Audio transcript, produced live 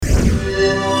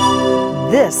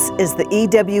This is the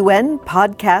EWN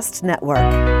Podcast Network.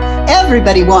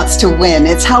 Everybody wants to win.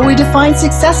 It's how we define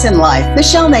success in life.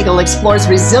 Michelle Nagel explores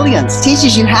resilience,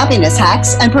 teaches you happiness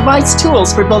hacks, and provides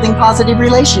tools for building positive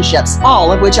relationships,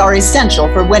 all of which are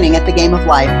essential for winning at the game of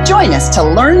life. Join us to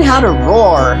learn how to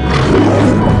roar.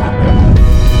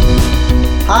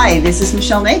 Hi, this is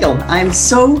Michelle Nagel. I'm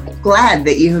so glad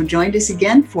that you have joined us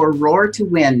again for Roar to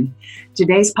Win.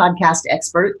 Today's podcast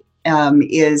expert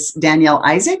is Danielle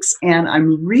Isaac, and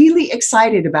I'm really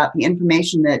excited about the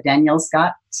information that Danielle's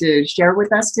got to share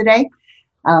with us today.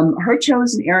 Her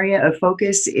chosen area of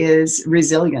focus is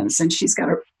resilience, and she's got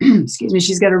a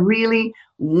she's got a really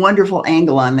wonderful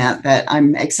angle on that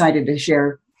I'm excited to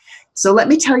share. So let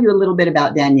me tell you a little bit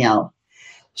about Danielle.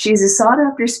 She's a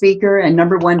sought-after speaker and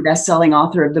 #1 best-selling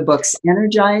author of the books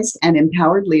Energized and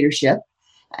Empowered Leadership.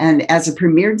 And as a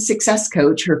premiered success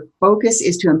coach, her focus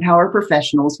is to empower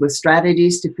professionals with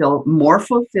strategies to feel more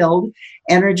fulfilled,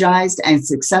 energized, and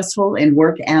successful in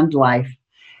work and life.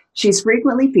 She's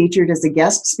frequently featured as a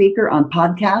guest speaker on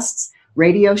podcasts,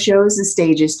 radio shows, and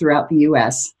stages throughout the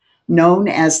U.S. Known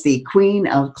as the Queen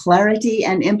of Clarity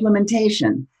and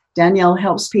Implementation, Danielle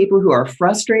helps people who are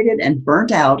frustrated and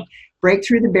burnt out break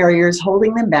through the barriers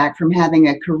holding them back from having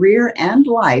a career and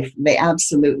life they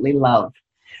absolutely love.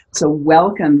 So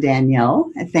welcome,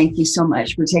 Danielle, and thank you so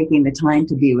much for taking the time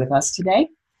to be with us today.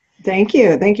 Thank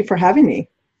you. Thank you for having me.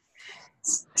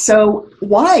 So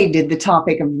why did the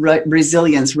topic of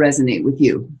resilience resonate with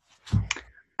you?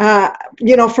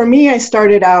 For me, I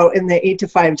started out in the 8 to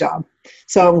 5 job.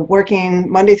 So working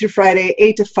Monday through Friday,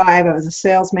 8 to 5, I was a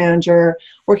sales manager,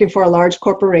 working for a large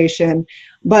corporation.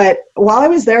 But while I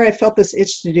was there, I felt this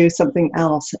itch to do something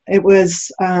else. It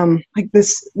was like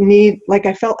this need, like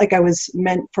I felt like I was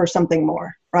meant for something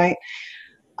more, right?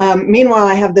 Meanwhile,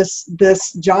 I have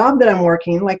this job that I'm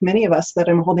working, like many of us, that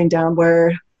I'm holding down,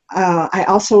 where I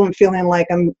also am feeling like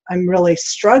I'm really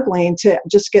struggling to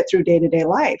just get through day-to-day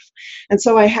life. And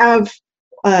so I have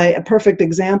a perfect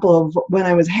example of when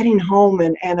I was heading home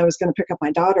and I was going to pick up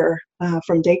my daughter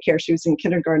from daycare. She was in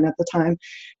kindergarten at the time.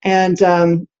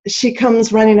 And she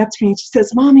comes running up to me and she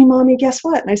says, Mommy, guess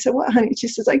what? And I said, what, honey? She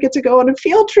says, I get to go on a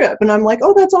field trip. And I'm like,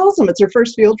 oh, that's awesome. It's her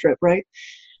first field trip, right?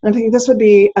 And I'm thinking this would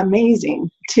be amazing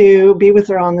to be with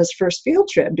her on this first field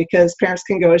trip because parents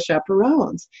can go as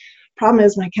chaperones. Problem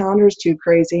is my calendar is too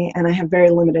crazy and I have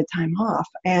very limited time off.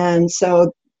 And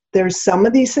so there's some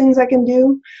of these things I can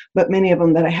do, but many of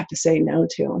them that I have to say no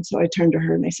to. And so I turn to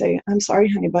her and I say, I'm sorry,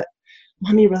 honey, but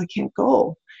Mommy really can't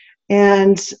go.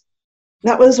 And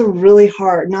that was really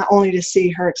hard, not only to see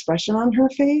her expression on her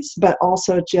face, but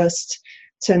also just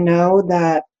to know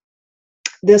that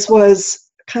this was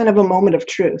kind of a moment of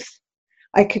truth.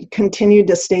 I could continue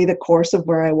to stay the course of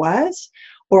where I was,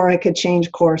 or I could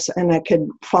change course and I could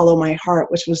follow my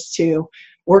heart, which was to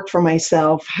work for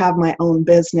myself, have my own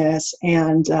business,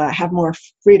 and have more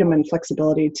freedom and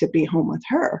flexibility to be home with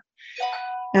her.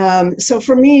 So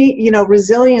for me,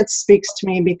 resilience speaks to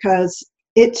me because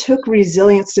it took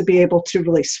resilience to be able to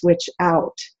really switch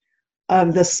out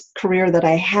of this career that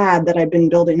I had that I'd been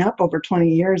building up over 20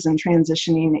 years and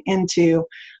transitioning into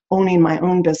owning my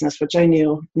own business, which I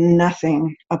knew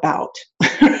nothing about.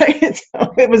 Right?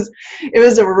 So it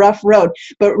was a rough road,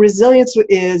 but resilience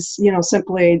is,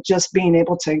 simply just being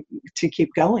able to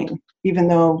keep going, even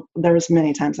though there was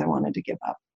many times I wanted to give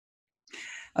up.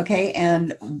 Okay.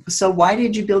 And so why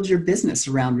did you build your business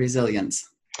around resilience?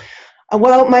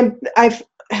 Well, I've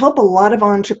helped a lot of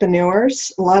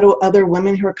entrepreneurs, a lot of other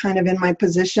women who are kind of in my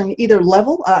position, either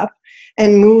level up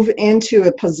and move into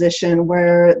a position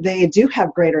where they do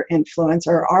have greater influence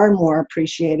or are more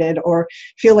appreciated or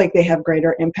feel like they have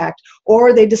greater impact,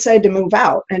 or they decide to move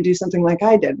out and do something like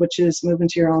I did, which is move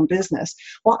into your own business.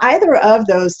 Well, either of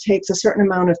those takes a certain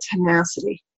amount of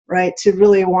tenacity, right? To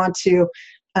really want to,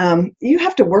 you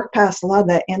have to work past a lot of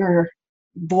that inner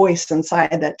voice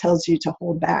inside that tells you to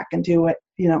hold back and do what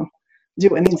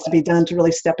needs to be done to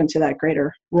really step into that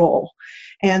greater role.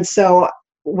 And so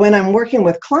when I'm working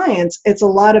with clients, it's a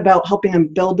lot about helping them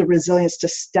build the resilience to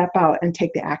step out and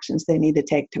take the actions they need to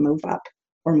take to move up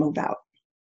or move out.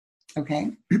 Okay.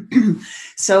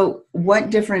 So what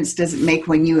difference does it make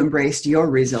when you embraced your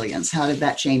resilience? How did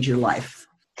that change your life?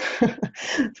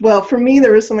 Well, for me,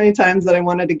 there were so many times that I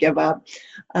wanted to give up.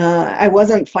 I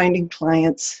wasn't finding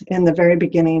clients in the very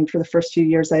beginning. For the first few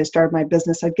years I started my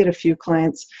business, I'd get a few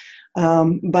clients,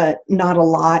 but not a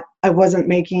lot. I wasn't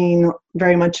making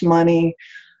very much money.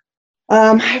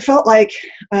 I felt like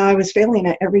I was failing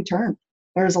at every turn.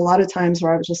 There was a lot of times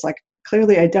where I was just like,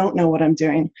 clearly I don't know what I'm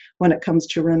doing when it comes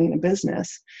to running a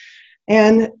business.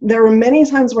 And there were many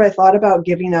times where I thought about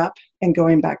giving up and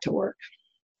going back to work.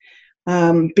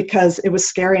 because it was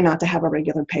scary not to have a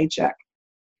regular paycheck.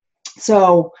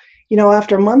 So,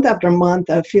 after month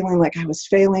of feeling like I was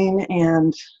failing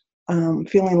and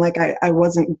feeling like I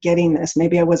wasn't getting this,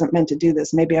 maybe I wasn't meant to do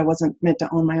this, maybe I wasn't meant to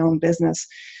own my own business,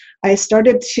 I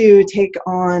started to take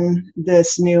on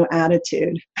this new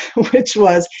attitude, which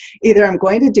was either I'm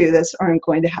going to do this or I'm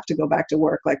going to have to go back to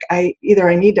work. Like either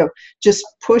I need to just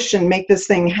push and make this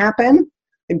thing happen,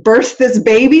 birth this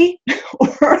baby,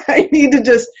 or I need to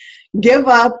just give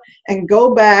up and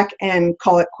go back and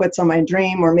call it quits on my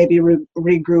dream, or maybe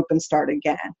regroup and start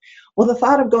again. Well, the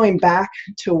thought of going back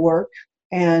to work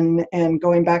and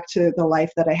going back to the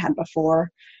life that I had before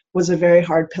was a very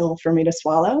hard pill for me to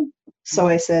swallow. So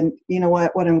I said, you know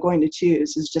what I'm going to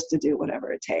choose is just to do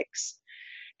whatever it takes.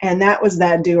 And that was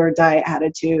that do or die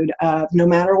attitude of no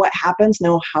matter what happens,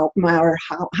 no matter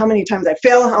how many times I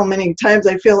fail, how many times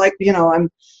I feel like,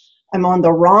 I'm on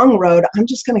the wrong road, I'm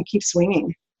just going to keep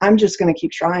swinging. I'm just going to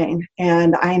keep trying.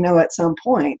 And I know at some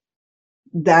point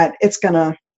that it's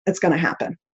going to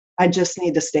happen. I just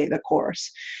need to stay the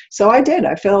course. So I did.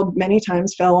 I failed many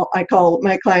times. I call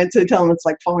my clients, I tell them it's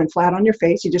like falling flat on your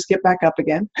face. You just get back up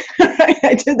again.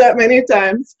 I did that many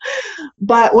times.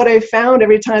 But what I found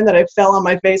every time that I fell on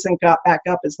my face and got back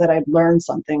up is that I'd learned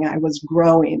something. I was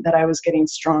growing, that I was getting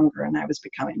stronger, and I was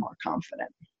becoming more confident.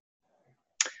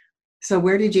 So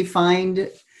what did you find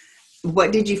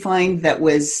that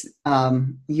was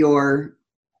your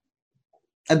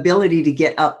ability to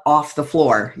get up off the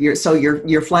floor? You're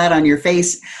flat on your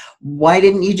face. Why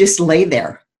didn't you just lay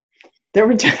there? There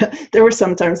were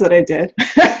some times that I did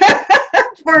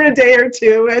for a day or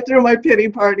two. I threw my pity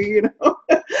party,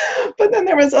 But then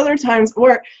there was other times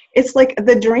where it's like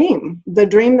the dream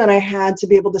that I had to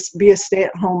be able to be a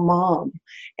stay-at-home mom,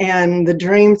 and the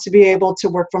dream to be able to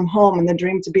work from home, and the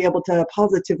dream to be able to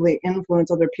positively influence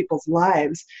other people's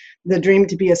lives, the dream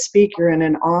to be a speaker and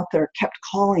an author kept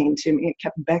calling to me. It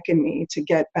kept beckoning me to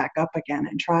get back up again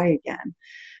and try again.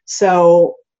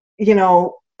 So,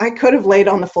 I could have laid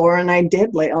on the floor, and I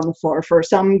did lay on the floor for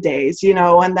some days,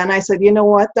 and then I said, you know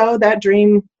what, though, that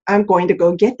dream, I'm going to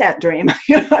go get that dream.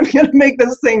 I'm going to make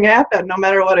this thing happen no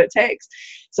matter what it takes.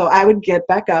 So I would get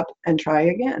back up and try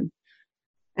again.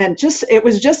 And it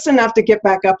was just enough to get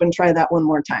back up and try that one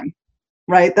more time,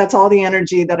 right? That's all the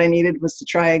energy that I needed was to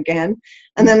try again.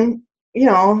 And then,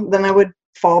 then I would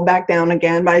fall back down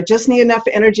again, but I just need enough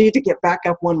energy to get back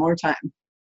up one more time.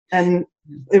 And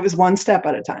it was one step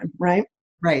at a time, right?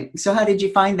 Right. So how did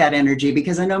you find that energy?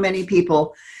 Because I know many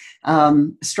people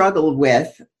struggle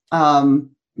with,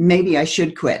 maybe I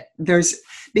should quit.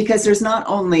 Because there's not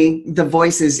only the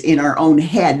voices in our own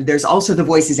head, there's also the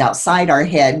voices outside our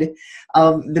head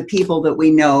of the people that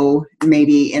we know,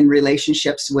 maybe in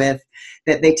relationships with,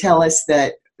 that they tell us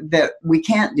that we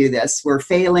can't do this, we're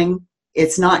failing,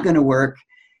 it's not going to work.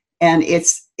 And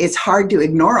it's hard to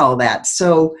ignore all that.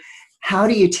 So how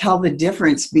do you tell the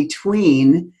difference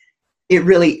between it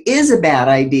really is a bad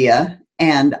idea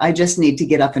and I just need to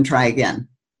get up and try again?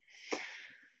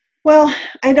 Well,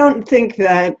 I don't think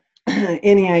that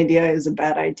any idea is a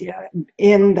bad idea,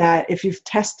 in that if you've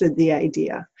tested the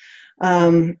idea,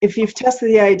 and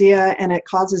it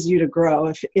causes you to grow,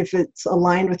 if it's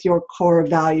aligned with your core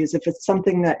values, if it's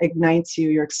something that ignites you,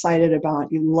 you're excited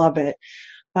about, you love it,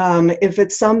 if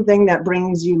it's something that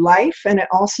brings you life and it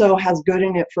also has good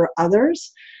in it for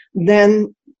others,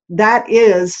 then that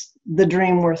is the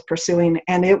dream worth pursuing,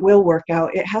 and it will work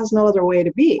out. It has no other way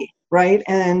to be, right?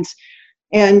 And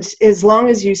as long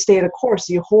as you stay the course,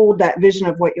 you hold that vision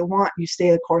of what you want, you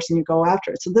stay the course and you go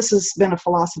after it. So this has been a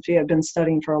philosophy I've been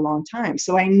studying for a long time.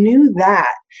 So I knew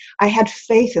that. I had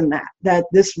faith in that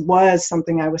this was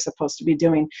something I was supposed to be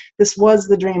doing. This was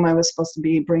the dream I was supposed to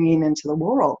be bringing into the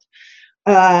world.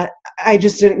 I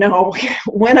just didn't know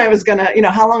when I was going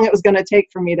to, how long it was going to take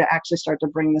for me to actually start to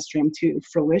bring this dream to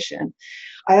fruition.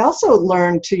 I also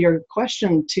learned, to your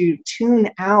question, to tune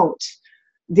out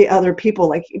the other people.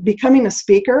 Like becoming a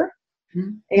speaker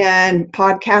and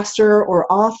podcaster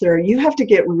or author, you have to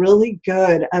get really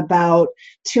good about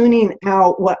tuning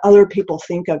out what other people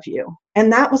think of you.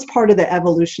 And that was part of the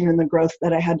evolution and the growth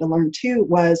that I had to learn too.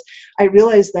 Was I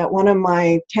realized that one of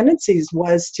my tendencies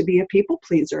was to be a people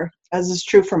pleaser, as is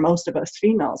true for most of us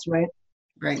females, right?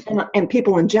 Right. And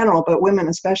people in general, but women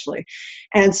especially.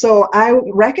 And so I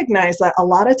recognized that a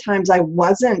lot of times I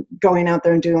wasn't going out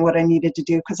there and doing what I needed to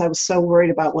do because I was so worried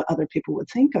about what other people would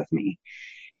think of me.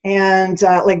 And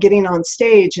like getting on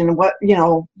stage and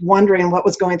wondering what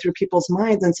was going through people's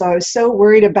minds. And so I was so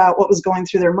worried about what was going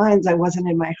through their minds, I wasn't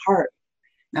in my heart,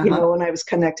 when I was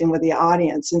connecting with the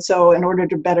audience. And so in order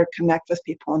to better connect with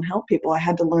people and help people, I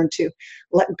had to learn to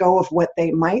let go of what they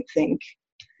might think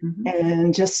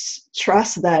and just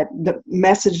trust that the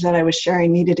message that I was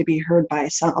sharing needed to be heard by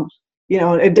some. You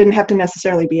know, it didn't have to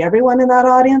necessarily be everyone in that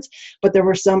audience, but there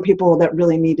were some people that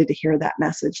really needed to hear that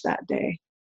message that day.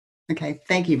 Okay,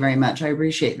 thank you very much. I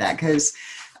appreciate that, because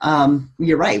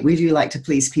you're right. We do like to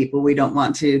please people. We don't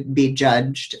want to be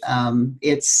judged.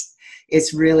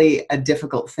 It's really a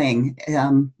difficult thing.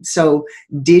 So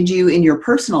did you, in your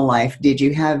personal life, did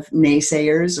you have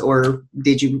naysayers, or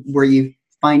were you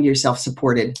find yourself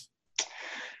supported?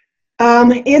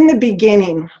 In the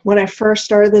beginning, when I first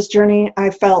started this journey, I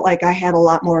felt like I had a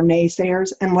lot more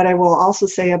naysayers. And what I will also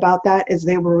say about that is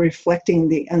they were reflecting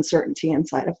the uncertainty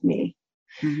inside of me.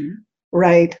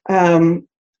 Right.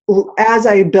 As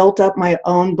I built up my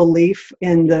own belief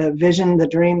in the vision, the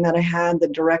dream that I had, the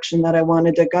direction that I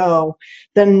wanted to go,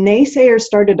 the naysayers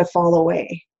started to fall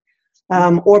away,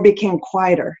 or became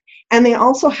quieter. And they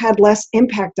also had less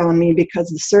impact on me because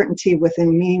the certainty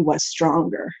within me was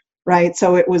stronger. Right.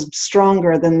 So it was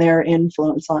stronger than their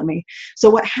influence on me.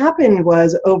 So what happened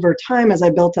was, over time, as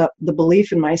I built up the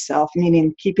belief in myself,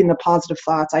 meaning keeping the positive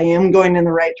thoughts, I am going in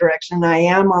the right direction, I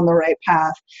am on the right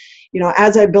path. You know,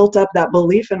 as I built up that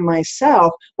belief in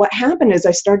myself, what happened is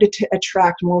I started to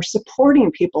attract more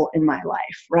supporting people in my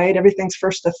life, right? Everything's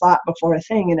first a thought before a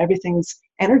thing, and everything's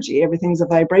energy, everything's a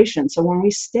vibration. So when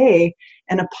we stay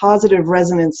in a positive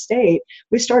resonant state,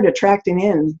 we start attracting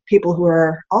in people who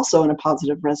are also in a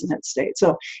positive resonant state.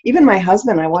 So even my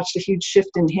husband, I watched a huge shift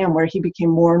in him where he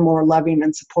became more and more loving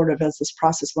and supportive as this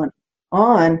process went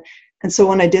on. And so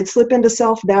when I did slip into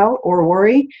self-doubt or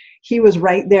worry, he was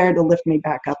right there to lift me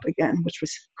back up again, which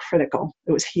was critical.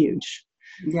 It was huge.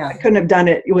 Yeah. I couldn't have done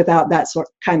it without that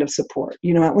kind of support,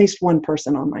 you know, at least one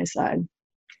person on my side.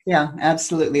 Yeah,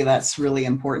 absolutely. That's really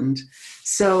important.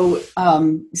 So,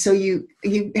 so you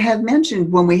have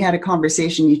mentioned, when we had a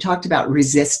conversation, you talked about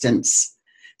resistance.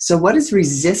 So what is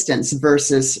resistance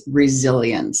versus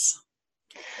resilience?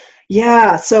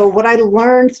 Yeah. So what I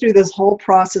learned through this whole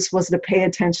process was to pay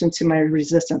attention to my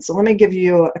resistance. So let me give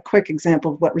you a quick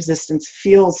example of what resistance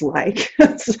feels like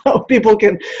so people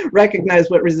can recognize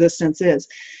what resistance is.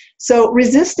 So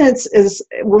resistance is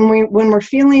when we're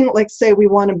feeling like, say, we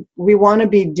want to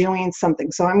be doing something.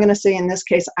 So I'm going to say, in this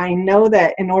case, I know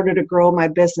that in order to grow my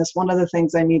business, one of the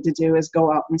things I need to do is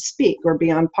go out and speak or be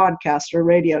on podcasts or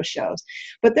radio shows.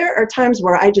 But there are times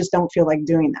where I just don't feel like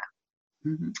doing that.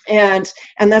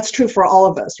 And that's true for all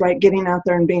of us, right? Getting out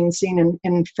there and being seen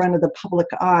in front of the public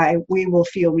eye, we will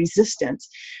feel resistance.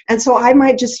 And so I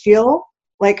might just feel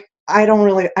like I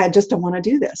just don't want to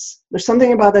do this. There's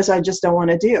something about this I just don't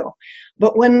want to do.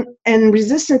 But and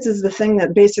resistance is the thing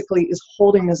that basically is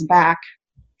holding us back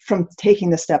from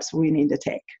taking the steps we need to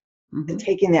take, and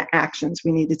taking the actions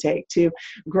we need to take to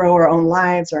grow our own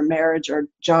lives, our marriage, our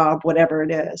job, whatever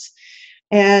it is.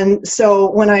 And so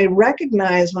when I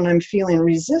recognize when I'm feeling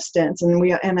resistance,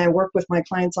 and I work with my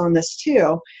clients on this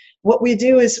too, what we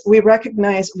do is we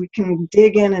recognize, we can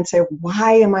dig in and say,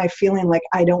 why am I feeling like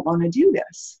I don't want to do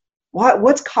this?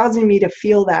 What's causing me to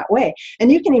feel that way? And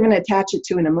you can even attach it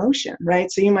to an emotion, right?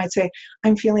 So you might say,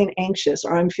 I'm feeling anxious,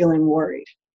 or I'm feeling worried,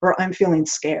 or I'm feeling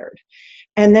scared.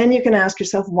 And then you can ask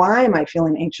yourself, why am I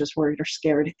feeling anxious, worried, or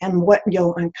scared? And what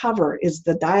you'll uncover is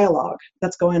the dialogue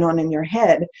that's going on in your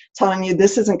head telling you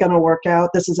this isn't going to work out.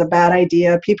 This is a bad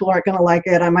idea. People aren't going to like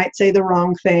it. I might say the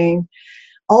wrong thing.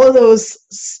 All of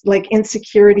those like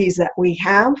insecurities that we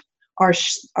have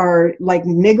are like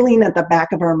niggling at the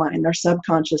back of our mind. They're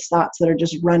subconscious thoughts that are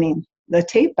just running the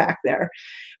tape back there.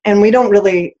 And we don't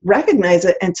really recognize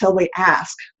it until we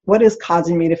ask, what is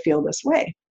causing me to feel this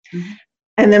way?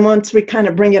 And then once we kind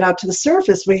of bring it out to the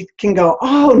surface, we can go,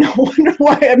 oh, no wonder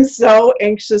why I'm so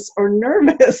anxious or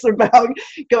nervous about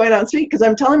going on speak, because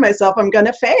I'm telling myself I'm going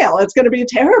to fail. It's going to be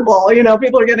terrible. You know,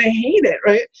 people are going to hate it,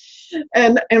 right?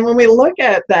 And when we look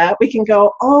at that, we can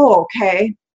go, oh,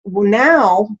 okay, well,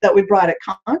 now that we brought it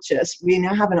conscious, we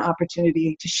now have an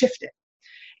opportunity to shift it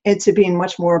into being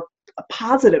much more a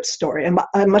positive story,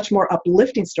 a much more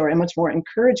uplifting story, a much more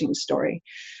encouraging story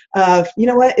of, you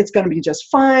know what, it's going to be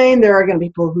just fine. There are going to be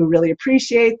people who really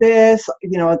appreciate this.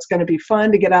 You know, it's going to be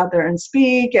fun to get out there and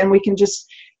speak, and we can just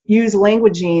use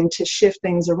languaging to shift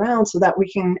things around so that we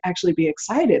can actually be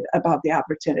excited about the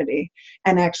opportunity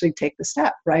and actually take the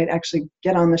step, right? Actually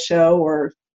get on the show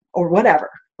or whatever,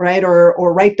 right?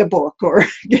 Or write the book or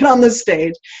get on the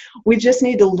stage. We just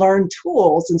need to learn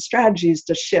tools and strategies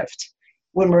to shift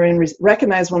when we're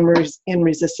recognize when we're in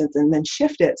resistance, and then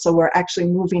shift it. So we're actually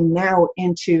moving now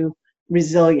into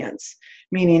resilience,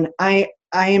 meaning I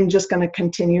am just going to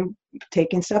continue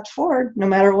taking steps forward no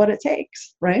matter what it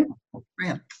takes, right?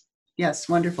 Yeah. Yes,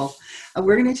 wonderful.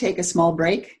 We're going to take a small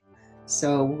break.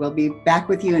 So we'll be back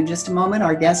with you in just a moment.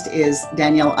 Our guest is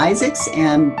Danielle Isaac,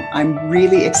 and I'm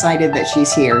really excited that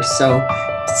she's here. So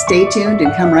stay tuned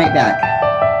and come right back.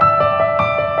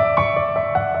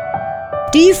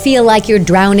 Do you feel like you're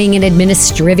drowning in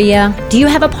administrivia? Do you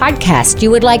have a podcast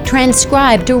you would like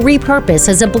transcribed to repurpose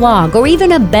as a blog or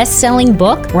even a best-selling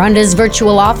book? Rhonda's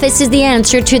Virtual Office is the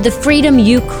answer to the freedom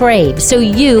you crave so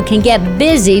you can get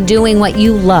busy doing what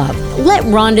you love. Let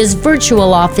Rhonda's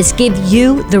Virtual Office give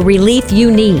you the relief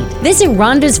you need. Visit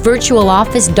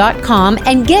rhondasvirtualoffice.com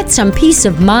and get some peace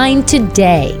of mind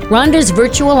today. Rhonda's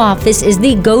Virtual Office is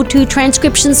the go-to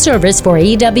transcription service for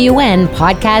EWN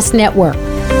Podcast Network.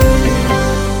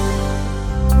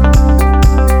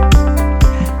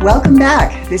 Welcome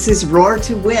back. This is Roar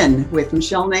to Win with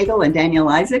Michelle Nagel and Danielle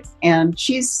Isaac. And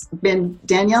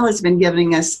Danielle has been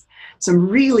giving us some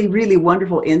really, really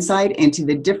wonderful insight into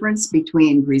the difference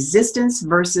between resistance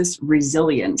versus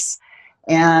resilience.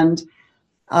 And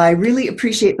I really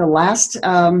appreciate the last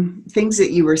things that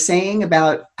you were saying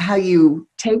about how you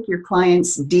take your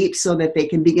clients deep so that they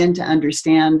can begin to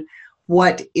understand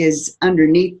what is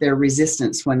underneath their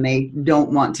resistance when they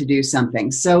don't want to do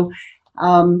something. So,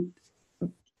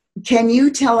 can you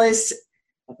tell us,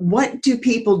 what do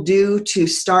people do to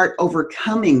start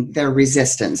overcoming their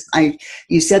resistance?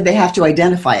 You said they have to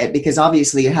identify it, because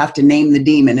obviously you have to name the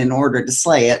demon in order to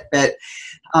slay it. But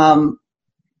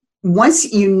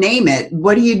once you name it,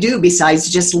 what do you do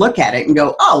besides just look at it and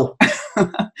go, oh,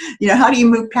 how do you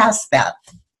move past that?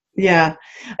 Yeah,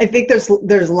 I think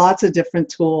there's lots of different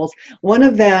tools. One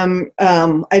of them,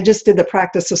 I just did the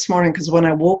practice this morning, because when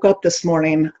I woke up this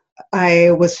morning,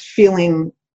 I was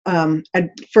feeling,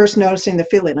 first noticing the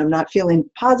feeling. I'm not feeling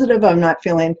positive. I'm not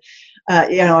feeling,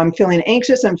 I'm feeling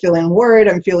anxious. I'm feeling worried.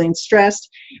 I'm feeling stressed.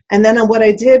 And then what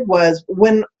I did was,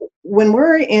 when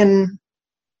we're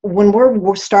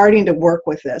starting to work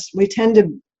with this, we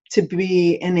tend to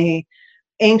be in a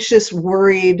anxious,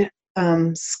 worried,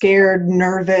 scared,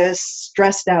 nervous,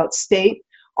 stressed out state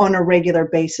on a regular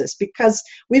basis, because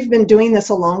we've been doing this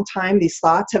a long time. These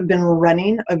thoughts have been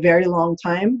running a very long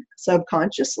time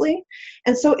subconsciously.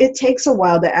 And so it takes a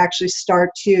while to actually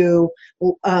start to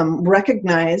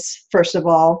recognize, first of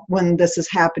all, when this is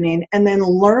happening, and then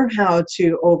learn how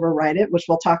to override it, which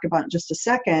we'll talk about in just a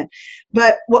second.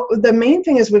 But the main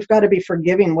thing is, we've got to be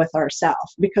forgiving with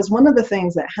ourselves, because one of the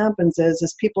things that happens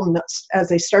is people, as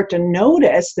they start to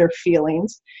notice their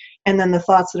feelings and then the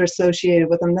thoughts that are associated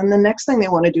with them, then the next thing they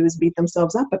want to do is beat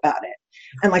themselves up about it.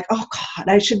 And like, oh God,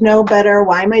 I should know better.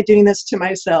 Why am I doing this to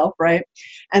myself, right?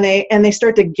 And they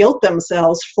start to guilt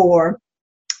themselves for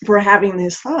having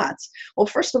these thoughts. Well,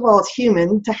 first of all, it's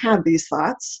human to have these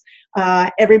thoughts.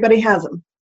 Everybody has them.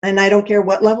 And I don't care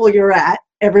what level you're at,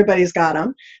 everybody's got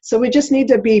them. So we just need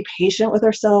to be patient with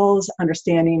ourselves,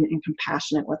 understanding and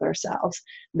compassionate with ourselves,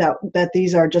 that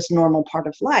these are just normal part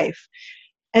of life.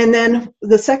 And then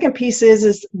the second piece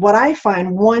is what I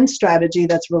find, one strategy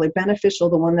that's really beneficial,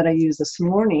 the one that I used this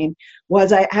morning,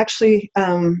 was I actually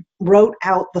wrote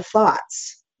out the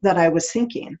thoughts that I was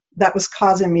thinking that was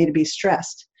causing me to be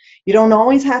stressed. You don't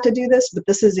always have to do this, but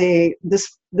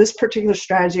this particular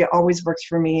strategy always works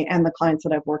for me and the clients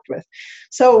that I've worked with.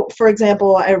 So, for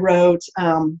example, I wrote,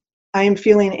 I am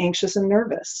feeling anxious and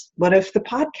nervous. What if the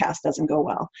podcast doesn't go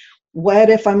well? What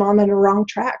if I'm on the wrong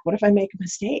track? What if I make a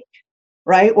mistake?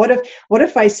 Right? What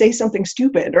if I say something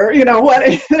stupid, or,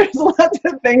 there's lots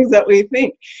of things that we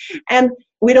think, and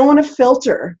we don't want to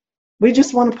filter. We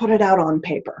just want to put it out on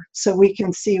paper so we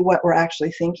can see what we're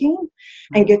actually thinking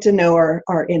and get to know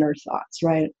our inner thoughts.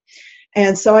 Right.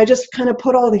 And so I just kind of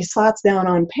put all these thoughts down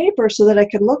on paper so that I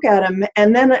could look at them.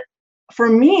 And then for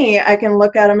me, I can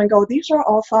look at them and go, these are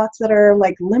all thoughts that are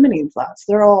like limiting thoughts.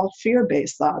 They're all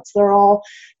fear-based thoughts. They're all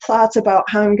thoughts about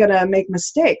how I'm going to make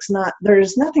mistakes.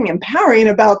 There's nothing empowering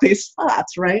about these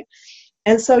thoughts, right?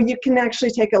 And so you can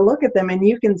actually take a look at them, and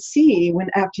you can see,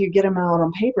 after you get them out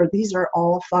on paper, these are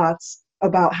all thoughts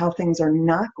about how things are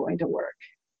not going to work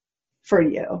for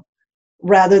you,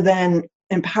 rather than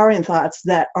empowering thoughts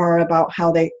that are about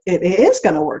how it is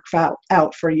going to work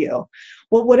out for you.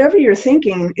 Well, whatever you're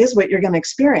thinking is what you're going to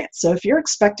experience. So if you're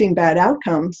expecting bad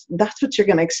outcomes, that's what you're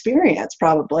going to experience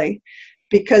probably,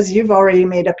 because you've already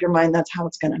made up your mind that's how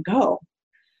it's going to go.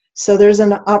 So there's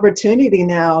an opportunity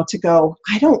now to go,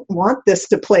 I don't want this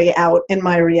to play out in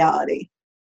my reality.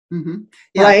 Mm-hmm.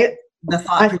 Yeah, right? The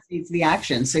thought precedes the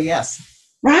action. So yes.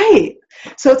 Right.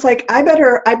 So it's like, I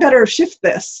better shift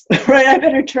this, right? I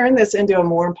better turn this into a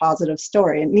more positive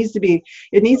story. It needs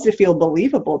to feel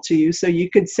believable to you. So you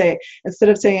could say, instead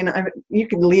of saying, you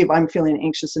could leave, I'm feeling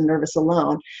anxious and nervous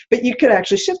alone, but you could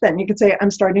actually shift that, and you could say, I'm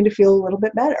starting to feel a little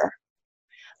bit better.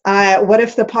 What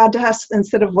if the podcast,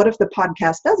 instead of what if the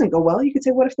podcast doesn't go well, you could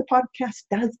say, what if the podcast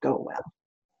does go well?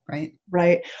 Right.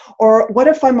 Right. Or what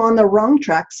if I'm on the wrong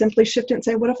track? Simply shift it and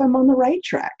say, what if I'm on the right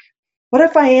track? What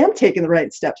if I am taking the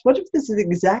right steps? What if this is the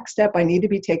exact step I need to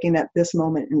be taking at this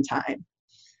moment in time?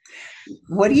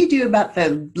 What do you do about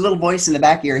the little voice in the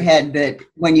back of your head that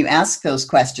when you ask those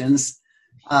questions,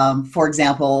 for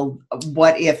example,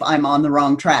 what if I'm on the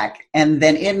wrong track? And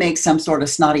then it makes some sort of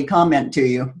snotty comment to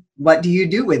you. What do you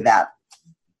do with that?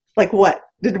 Like what?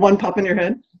 Did one pop in your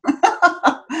head?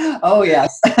 Oh,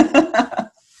 yes.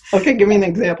 Okay, give me an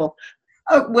example.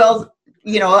 Well,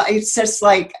 it's just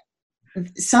like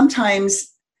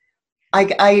sometimes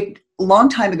a long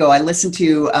time ago, I listened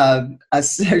to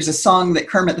there's a song that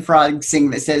Kermit the Frog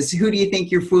sings that says, "Who do you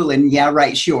think you're fooling? Yeah,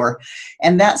 right, sure."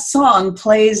 And that song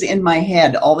plays in my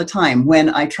head all the time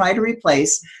when I try to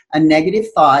replace a negative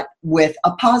thought with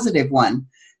a positive one.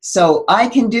 So I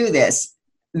can do this.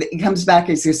 It comes back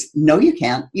and says, no, you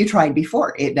can't. You tried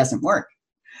before. It doesn't work.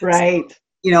 Right.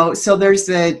 So there's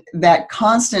that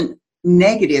constant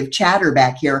negative chatter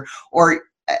back here. Or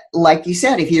like you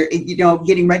said, if you're,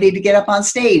 getting ready to get up on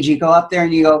stage, you go up there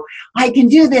and you go, I can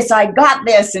do this. I got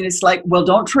this. And it's like, well,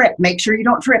 don't trip. Make sure you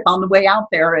don't trip on the way out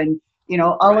there. And,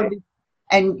 all right. of it.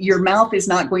 And your mouth is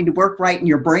not going to work right. And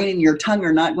your brain and your tongue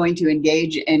are not going to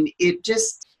engage. And it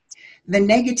just, the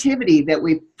negativity that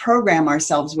we program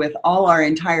ourselves with all our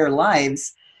entire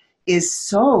lives is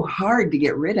so hard to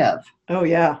get rid of. Oh,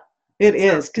 yeah, it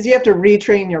is. Because you have to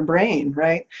retrain your brain,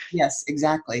 right? Yes,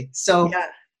 exactly. So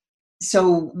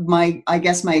I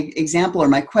guess my example or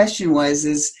my question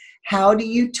is how do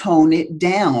you tone it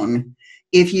down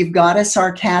if you've got a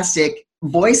sarcastic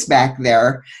voice back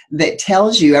there that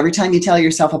tells you every time you tell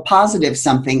yourself a positive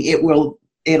something,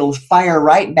 it'll fire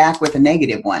right back with a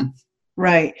negative one?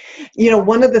 Right.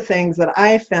 One of the things that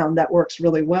I found that works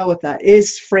really well with that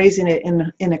is phrasing it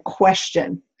in a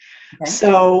question. Okay.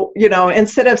 So,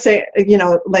 instead of saying,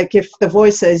 like if the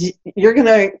voice says, you're going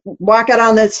to walk out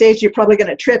on that stage, you're probably going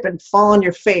to trip and fall on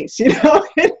your face, and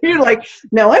you're like,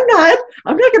 no, I'm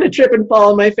not going to trip and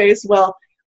fall on my face. Well,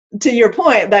 to your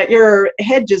point that your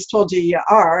head just told you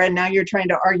are, and now you're trying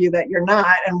to argue that you're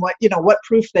not. And what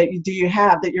proof do you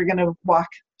have that you're going to walk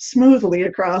smoothly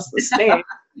across the stage?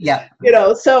 Yeah.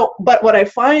 But what I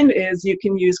find is you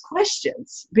can use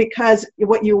questions, because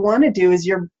what you want to do is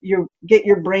you get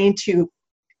your brain to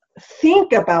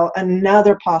think about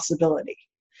another possibility.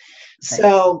 Okay.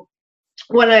 So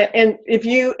if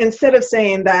you, instead of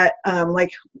saying that,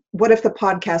 like, what if the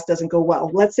podcast doesn't go well?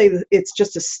 Let's say that it's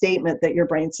just a statement that your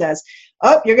brain says,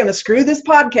 oh, you're going to screw this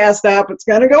podcast up. It's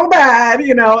going to go bad,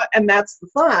 and that's the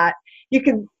thought. You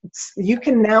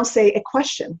can now say a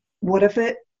question. What if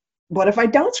I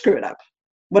don't screw it up?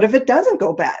 What if it doesn't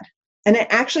go bad? And it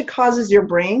actually causes your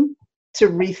brain to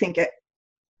rethink it.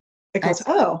 It goes,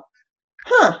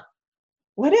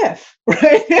 what if?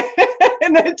 Right?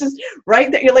 And then just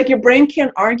right there, you're like, your brain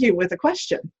can't argue with a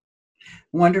question.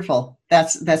 Wonderful.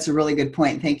 That's a really good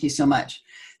point. Thank you so much.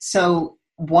 So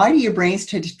why do your brains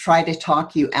try to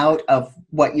talk you out of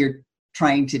what you're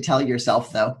trying to tell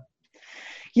yourself, though?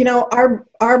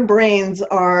 Our brains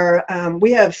are,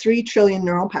 we have 3 trillion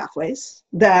neural pathways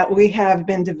that we have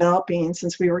been developing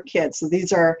since we were kids. So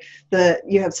these are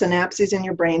you have synapses in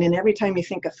your brain, and every time you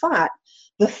think a thought,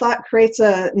 the thought creates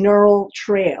a neural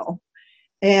trail.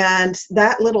 And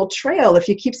that little trail, if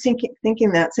you keep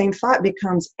thinking that same thought,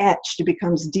 becomes etched, it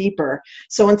becomes deeper.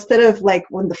 So instead of like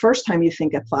when the first time you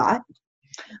think a thought,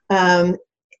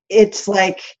 it's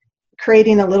like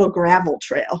creating a little gravel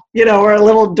trail, or a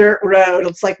little dirt road.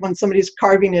 It's like when somebody's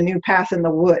carving a new path in the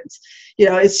woods,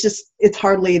 it's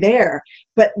hardly there.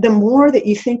 But the more that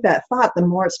you think that thought, the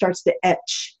more it starts to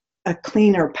etch a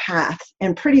cleaner path.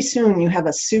 And pretty soon you have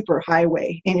a super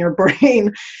highway in your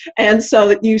brain. And so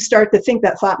that you start to think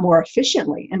that thought more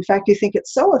efficiently. In fact, you think it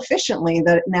so efficiently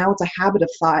that now it's a habit of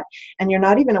thought, and you're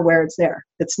not even aware it's there.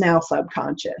 It's now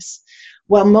subconscious.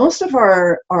 Well, most of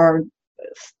our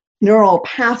neural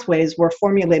pathways were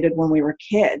formulated when we were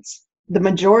kids. The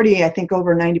majority, I think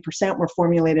over 90%, were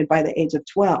formulated by the age of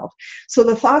 12. So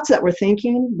the thoughts that we're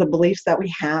thinking, the beliefs that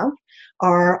we have,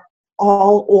 are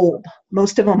all old.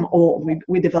 Most of them old.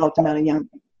 We developed them at a young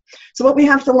age. So what we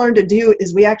have to learn to do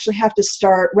is we actually have to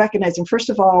start recognizing, first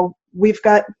of all, we've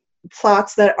got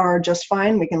thoughts that are just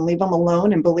fine. We can leave them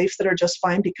alone, and beliefs that are just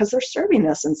fine because they're serving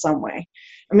us in some way.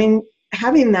 I mean,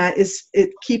 having that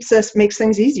makes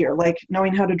things easier, like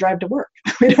knowing how to drive to work.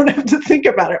 We don't have to think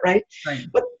about it, right?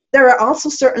 But there are also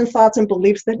certain thoughts and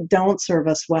beliefs that don't serve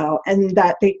us well, and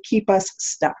that they keep us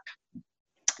stuck.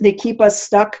 They keep us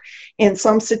stuck in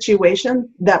some situation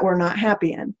that we're not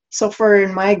happy in. So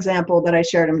in my example that I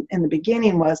shared in the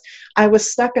beginning was, I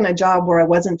was stuck in a job where I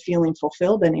wasn't feeling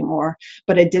fulfilled anymore,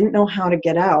 but I didn't know how to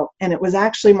get out. And it was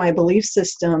actually my belief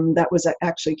system that was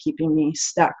actually keeping me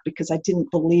stuck, because I didn't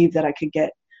believe that I could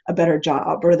get a better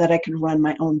job, or that I could run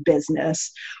my own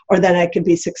business, or that I could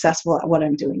be successful at what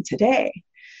I'm doing today.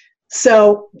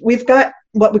 So we've got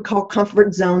what we call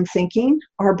comfort zone thinking.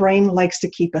 Our brain likes to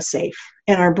keep us safe.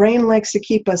 And our brain likes to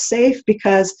keep us safe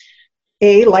because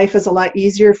life is a lot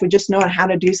easier if we just know how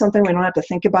to do something. We don't have to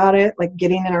think about it, like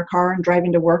getting in our car and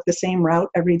driving to work the same route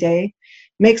every day.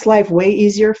 Makes life way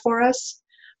easier for us.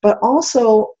 But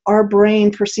also our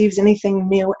brain perceives anything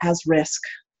new as risk.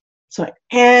 So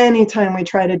anytime we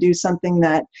try to do something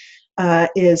that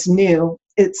is new,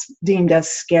 it's deemed as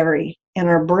scary. And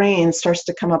our brain starts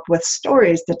to come up with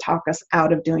stories to talk us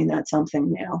out of doing that something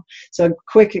new. So a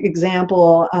quick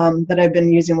example that I've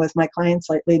been using with my clients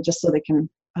lately, just so they can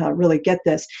really get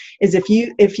this, is if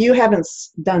you haven't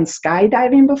done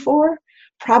skydiving before,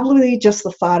 probably just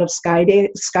the thought of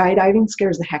skydiving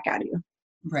scares the heck out of you.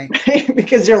 Right.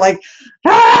 Because you're like,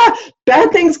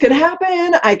 bad things could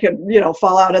happen. I could,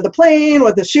 fall out of the plane.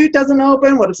 What if the chute doesn't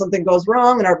open? What if something goes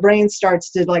wrong? And our brain starts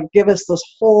to give us this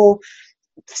whole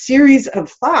series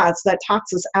of thoughts that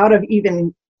talks us out of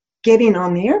even getting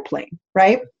on the airplane,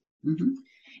 right? Mm-hmm.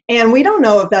 And we don't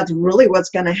know if that's really what's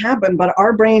going to happen, but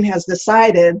our brain has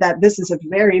decided that this is a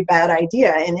very bad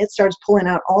idea, and it starts pulling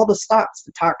out all the stops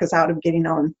to talk us out of getting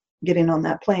on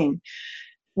that plane.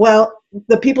 Well,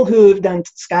 the people who've done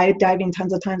skydiving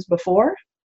tons of times before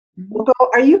will go,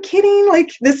 are you kidding?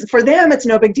 Like, this, for them, it's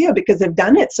no big deal because they've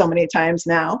done it so many times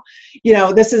now.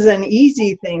 This is an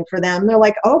easy thing for them. They're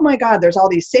like, oh my God, there's all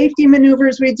these safety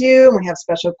maneuvers we do, and we have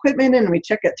special equipment, and we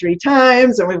check it 3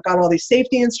 times, and we've got all these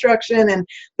safety instruction, and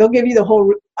they'll give you the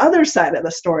whole other side of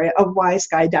the story of why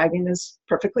skydiving is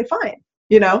perfectly fine,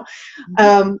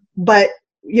 but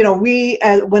we,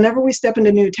 whenever we step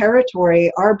into new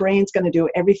territory, our brain's going to do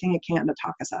everything it can to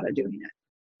talk us out of doing it.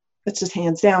 It's just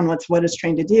hands down what it's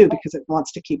trained to do, because it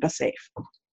wants to keep us safe.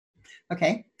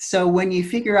 Okay. So when you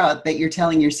figure out that you're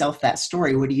telling yourself that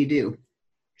story, what do you do?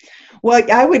 Well,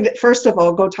 I would, first of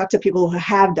all, go talk to people who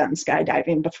have done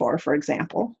skydiving before, for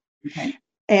example. Okay.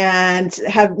 And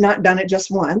have not done it just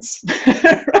once,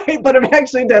 right? But have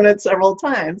actually done it several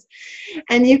times.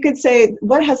 And you could say,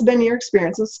 what has been your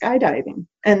experience with skydiving?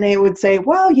 And they would say,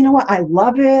 well, you know what? I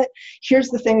love it. Here's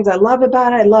the things I love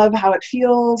about it. I love how it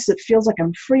feels. It feels like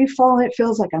I'm free falling. It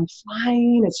feels like I'm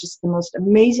flying. It's just the most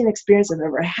amazing experience I've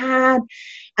ever had.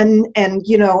 And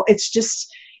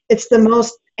it's the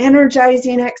most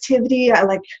energizing activity. I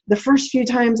like the first few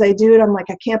times I do it, I'm like,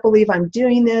 I can't believe I'm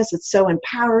doing this. It's so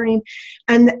empowering.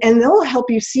 And they'll help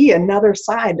you see another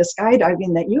side to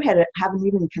skydiving that you haven't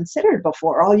even considered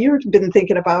before. All you've been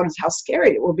thinking about is how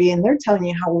scary it will be, and they're telling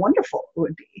you how wonderful it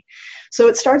would be. So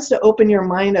it starts to open your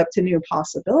mind up to new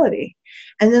possibility.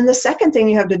 And then the second thing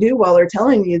you have to do while they're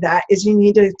telling you that is you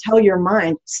need to tell your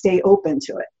mind, stay open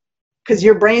to it. Because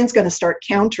your brain's going to start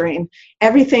countering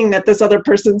everything that this other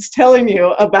person's telling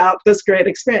you about this great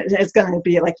experience. It's going to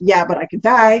be like, yeah, but I could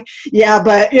die. Yeah,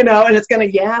 but, and it's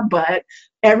going to, but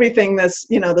everything this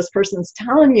person's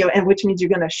telling you, and which means you're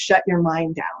going to shut your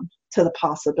mind down to the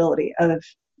possibility of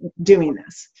doing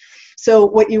this. So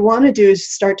what you want to do is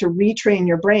start to retrain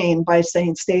your brain by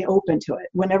saying, stay open to it.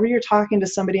 Whenever you're talking to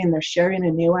somebody and they're sharing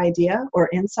a new idea or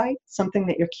insight, something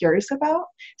that you're curious about,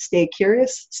 stay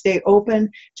curious, stay open,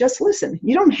 just listen.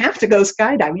 You don't have to go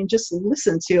skydiving, just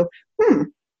listen to,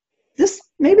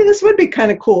 maybe this would be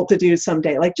kind of cool to do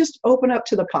someday. Like, just open up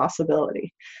to the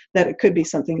possibility that it could be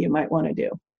something you might want to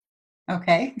do.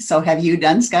 Okay. So have you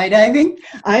done skydiving?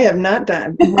 I have not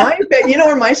done.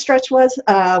 Where my stretch was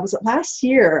it last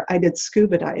year? I did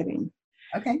scuba diving.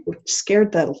 Okay. Which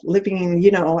scared the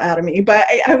living, out of me. But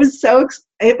I was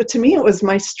to me, it was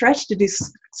my stretch to do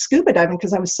scuba diving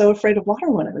because I was so afraid of water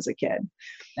when I was a kid.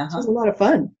 Uh-huh. So it was a lot of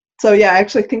fun. So yeah, I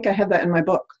actually think I have that in my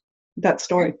book, that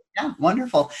story. Yeah,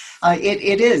 wonderful.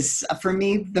 It is. For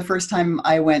me, the first time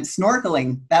I went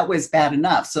snorkeling, that was bad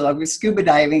enough. So I was scuba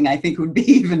diving, I think would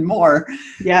be even more.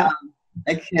 Yeah.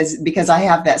 Because I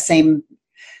have just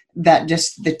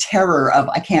the terror of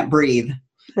I can't breathe.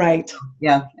 Right.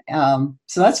 Yeah.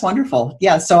 So that's wonderful.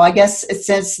 Yeah. So I guess it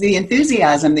says the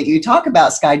enthusiasm that you talk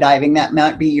about skydiving, that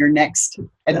might be your next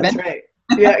adventure. That's right.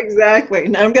 Yeah, exactly.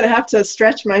 Now I'm going to have to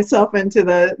stretch myself into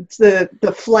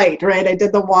the flight, right? I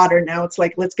did the water. Now it's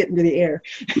like, let's get into the air.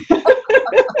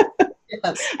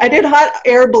 Yes. I did hot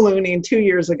air ballooning 2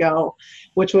 years ago,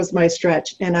 which was my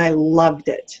stretch, and I loved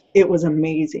it. It was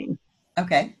amazing.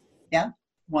 Okay. Yeah.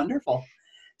 Wonderful.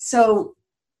 So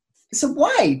So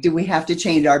why do we have to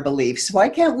change our beliefs? Why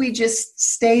can't we just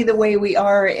stay the way we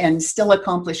are and still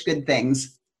accomplish good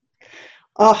things?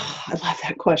 Oh, I love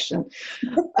that question.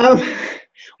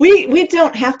 We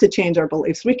don't have to change our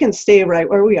beliefs. We can stay right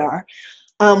where we are.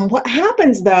 What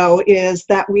happens, though, is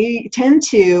that we tend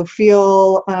to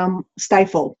feel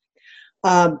stifled,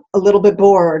 a little bit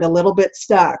bored, a little bit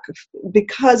stuck,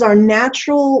 because our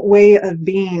natural way of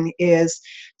being is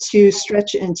to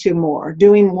stretch into more,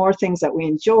 doing more things that we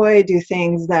enjoy, do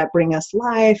things that bring us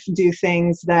life, do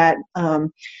things that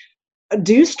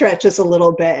do stretch us a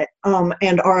little bit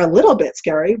and are a little bit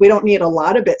scary. We don't need a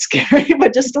lot of bit scary,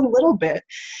 but just a little bit,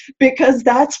 because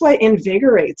that's what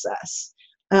invigorates us.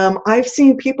 I've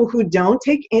seen people who don't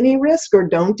take any risk or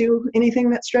don't do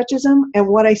anything that stretches them. And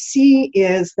what I see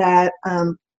is that,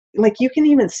 like, you can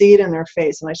even see it in their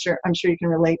face. And I'm sure you can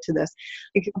relate to this.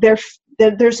 Like,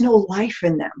 there's no life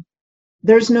in them.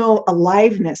 There's no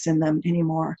aliveness in them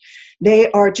anymore.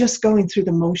 They are just going through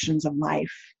the motions of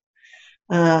life.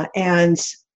 And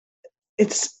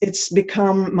it's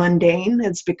become mundane.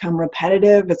 It's become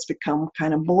repetitive. It's become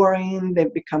kind of boring.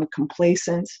 They've become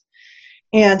complacent.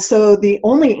 And so the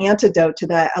only antidote to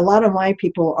that, a lot of my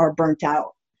people are burnt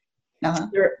out. Uh-huh.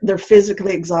 They're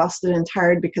physically exhausted and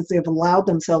tired because they've allowed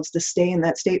themselves to stay in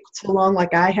that state so long,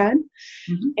 like I had.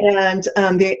 Mm-hmm.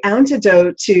 And the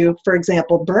antidote to, for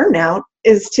example, burnout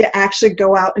is to actually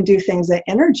go out and do things that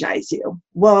energize you.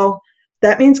 Well,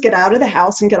 that means get out of the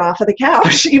house and get off of the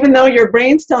couch, even though your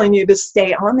brain's telling you to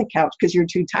stay on the couch because you're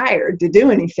too tired to do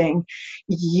anything.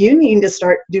 You need to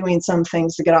start doing some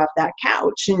things to get off that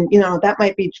couch. And, that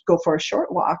might be go for a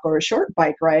short walk or a short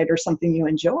bike ride or something you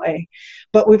enjoy.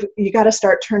 But you got to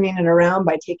start turning it around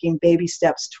by taking baby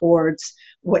steps towards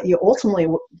what you ultimately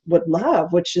would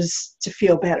love, which is to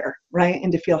feel better, right?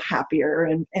 And to feel happier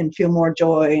and feel more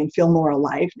joy and feel more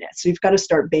aliveness. So you've got to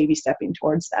start baby stepping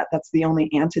towards that. That's the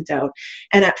only antidote.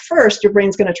 And at first, your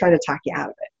brain's going to try to talk you out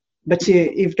of it. But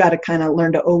you've got to kind of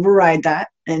learn to override that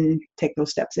and take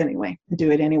those steps anyway, and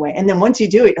do it anyway. And then once you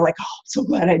do it, you're like, oh, I'm so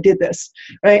glad I did this,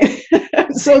 right?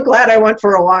 I'm so glad I went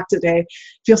for a walk today. It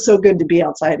feels so good to be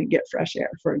outside and get fresh air,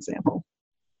 for example.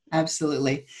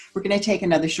 Absolutely. We're going to take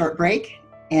another short break,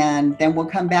 and then we'll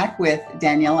come back with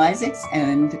Danielle Isaac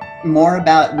and more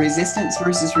about resistance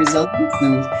versus resilience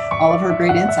and all of her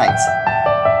great insights.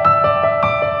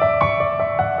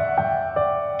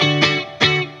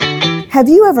 Have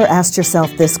you ever asked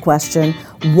yourself this question?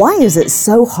 Why is it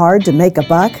so hard to make a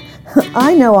buck?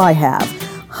 I know I have.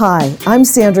 Hi, I'm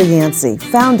Sandra Yancey,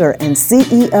 founder and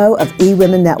CEO of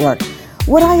eWomen Network.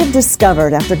 What I have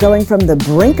discovered after going from the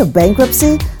brink of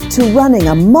bankruptcy to running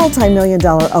a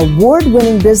multi-million-dollar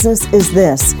award-winning business is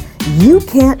this: you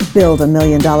can't build $1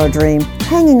 million dream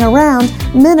hanging around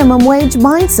minimum wage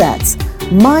mindsets.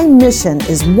 My mission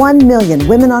is 1 million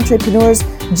women entrepreneurs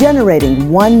generating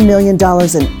 $1 million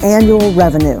in annual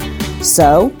revenue.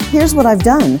 So here's what I've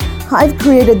done. I've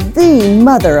created the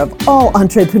mother of all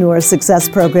entrepreneur success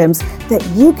programs that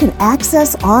you can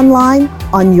access online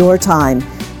on your time.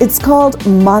 It's called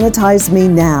Monetize Me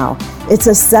Now. It's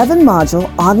a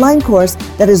 7-module online course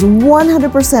that is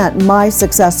 100% my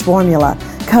success formula,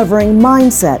 covering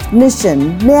mindset,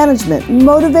 mission, management,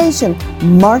 motivation,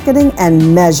 marketing,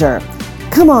 and measure.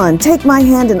 Come on, take my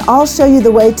hand and I'll show you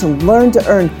the way to learn to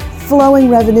earn flowing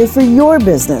revenue for your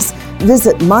business.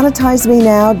 Visit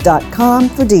monetizemenow.com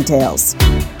for details.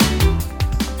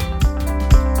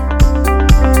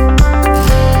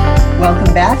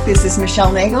 Welcome back. This is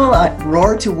Michelle Nagel at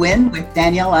Roar to Win with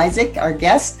Danielle Isaac, our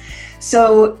guest.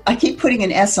 So I keep putting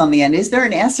an S on the end. Is there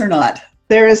an S or not?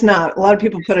 There is not. A lot of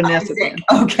people put an S at the end.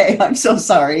 Okay, I'm so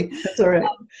sorry. That's all right.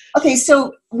 Okay,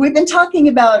 so we've been talking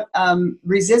about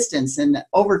resistance and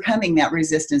overcoming that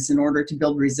resistance in order to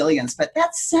build resilience, but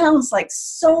that sounds like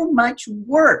so much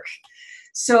work.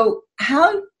 So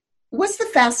what's the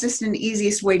fastest and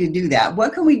easiest way to do that?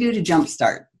 What can we do to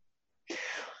jumpstart?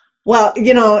 Well,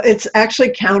 it's actually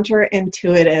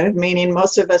counterintuitive, meaning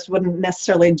most of us wouldn't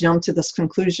necessarily jump to this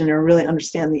conclusion or really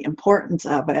understand the importance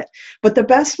of it. But the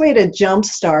best way to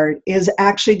jumpstart is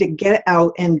actually to get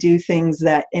out and do things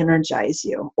that energize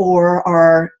you or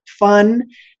are fun,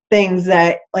 things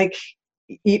that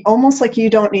almost like you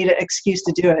don't need an excuse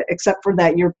to do it, except for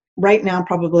that you're right now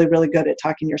probably really good at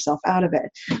talking yourself out of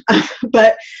it.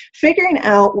 But figuring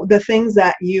out the things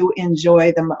that you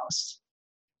enjoy the most.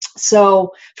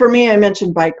 So for me, I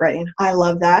mentioned bike riding. I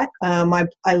love that.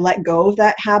 I let go of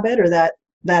that habit or that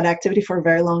activity for a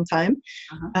very long time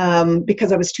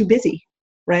because I was too busy,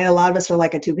 right? A lot of us are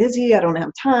like, I'm too busy. I don't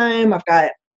have time. I've got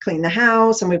to clean the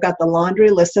house and we've got the laundry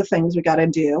list of things we got to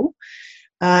do.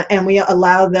 And we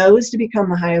allow those to become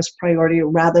the highest priority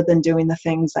rather than doing the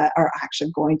things that are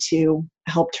actually going to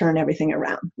help turn everything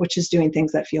around, which is doing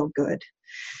things that feel good.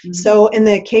 Mm-hmm. So in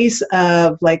the case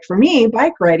of, like, for me,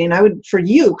 bike riding, I would, for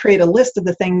you, create a list of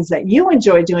the things that you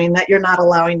enjoy doing that you're not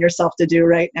allowing yourself to do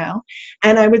right now.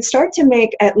 And I would start to make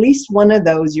at least one of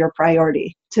those your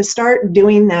priority, to start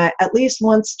doing that at least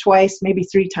once, twice, maybe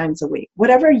 3 times a week,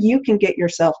 whatever you can get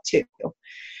yourself to.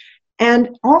 And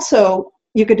also,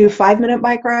 you could do a 5-minute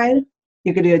bike ride.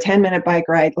 You could do a 10-minute bike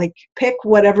ride. Like, pick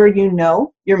whatever you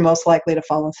know you're most likely to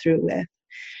follow through with.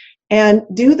 And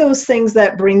do those things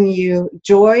that bring you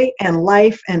joy and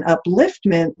life and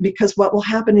upliftment, because what will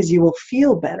happen is you will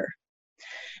feel better.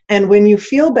 And when you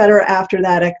feel better after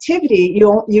that activity,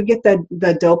 you get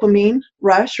the dopamine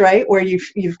rush, right? Where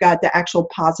you've got the actual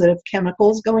positive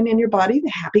chemicals going in your body, the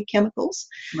happy chemicals.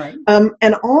 Right.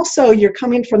 And also you're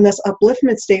coming from this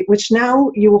upliftment state, which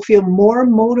now you will feel more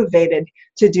motivated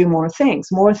to do more things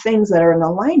that are in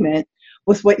alignment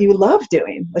with what you love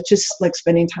doing, which is like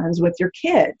spending times with your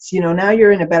kids. Now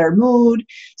you're in a better mood.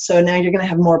 So now you're going to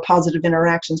have more positive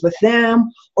interactions with them,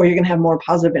 or you're going to have more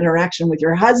positive interaction with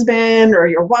your husband or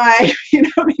your wife,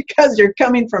 because you're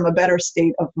coming from a better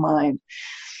state of mind.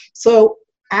 So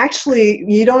actually,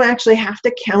 you don't actually have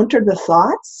to counter the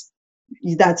thoughts.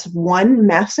 That's one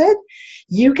method.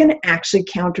 You can actually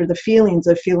counter the feelings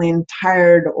of feeling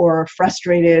tired or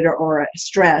frustrated or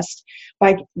stressed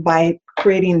by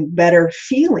creating better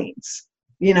feelings,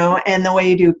 and the way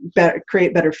you do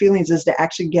create better feelings is to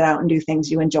actually get out and do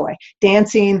things you enjoy.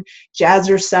 Dancing,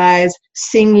 jazzercise,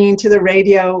 singing to the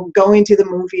radio, going to the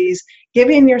movies,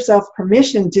 giving yourself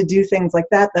permission to do things like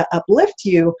that uplift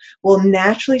you will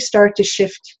naturally start to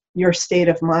shift your state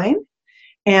of mind.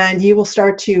 And you will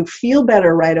start to feel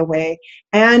better right away,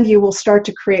 and you will start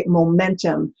to create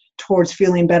momentum towards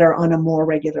feeling better on a more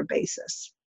regular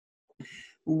basis.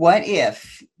 What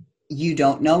if you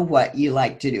don't know what you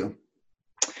like to do?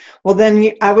 Well,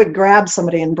 then I would grab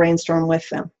somebody and brainstorm with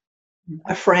them,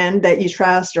 a friend that you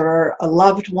trust or a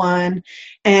loved one,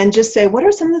 and just say, what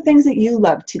are some of the things that you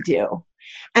love to do?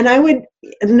 And I would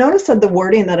notice that the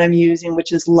wording that I'm using,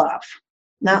 which is love,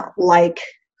 not like.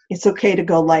 It's okay to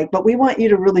go like, but we want you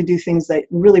to really do things that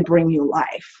really bring you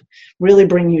life, really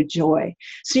bring you joy.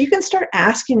 So you can start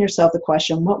asking yourself the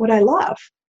question, what would I love?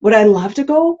 Would I love to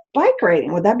go bike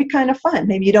riding? Would that be kind of fun?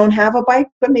 Maybe you don't have a bike,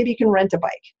 but maybe you can rent a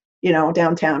bike,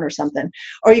 downtown or something.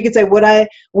 Or you could say, would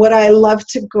I love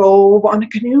to go on a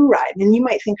canoe ride? And you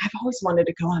might think, I've always wanted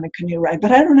to go on a canoe ride,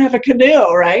 but I don't have a canoe,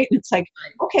 right? And it's like,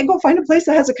 okay, go find a place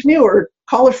that has a canoe, or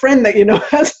call a friend that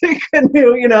has a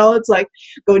canoe, it's like,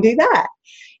 go do that.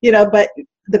 But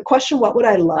the question, what would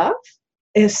I love,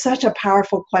 is such a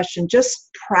powerful question.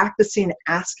 Just practicing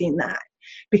asking that,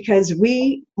 because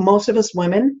most of us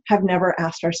women have never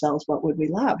asked ourselves, what would we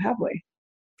love, have we?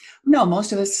 No,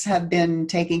 most of us have been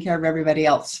taking care of everybody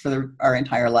else for our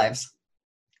entire lives.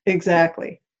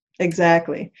 Exactly.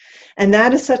 And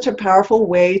that is such a powerful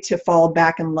way to fall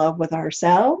back in love with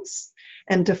ourselves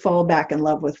and to fall back in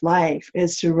love with life,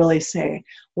 is to really say,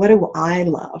 what do I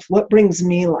love? What brings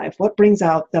me life? What brings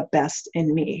out the best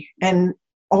in me? And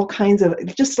all kinds of,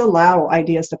 just allow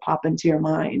ideas to pop into your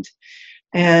mind.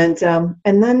 And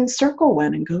then circle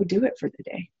one and go do it for the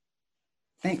day.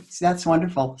 Thanks. That's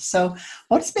wonderful. So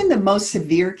what's been the most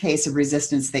severe case of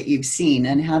resistance that you've seen,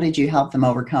 and how did you help them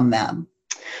overcome that?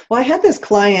 Well, I had this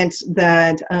client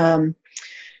that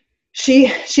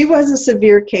she was a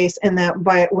severe case in that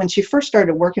when she first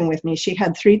started working with me, she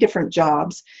had 3 different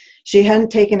jobs. She hadn't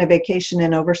taken a vacation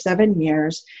in over 7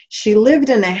 years. She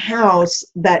lived in a house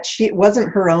that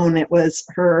wasn't her own. It was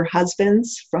her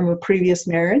husband's from a previous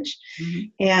marriage.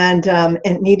 Mm-hmm. And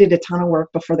it needed a ton of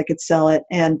work before they could sell it.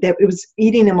 And it was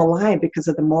eating him alive because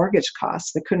of the mortgage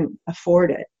costs. They couldn't afford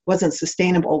it. It wasn't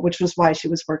sustainable, which was why she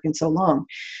was working so long.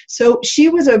 So she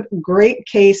was a great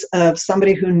case of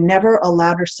somebody who never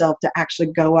allowed herself to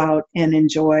actually go out and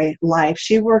enjoy life.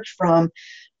 She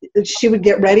would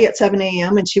get ready at 7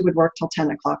 a.m. and she would work till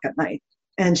 10 o'clock at night.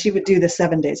 And she would do this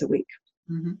 7 days a week.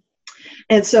 Mm-hmm.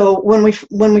 And so when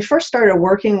we first started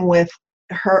working with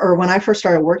her, or when I first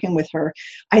started working with her,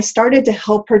 I started to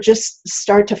help her just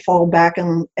start to fall back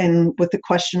and with the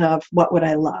question of, what would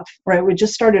I love, right? We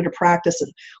just started to practice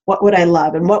what would I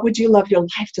love, and what would you love your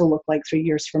life to look like 3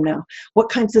 years from now? What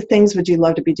kinds of things would you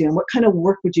love to be doing? What kind of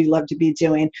work would you love to be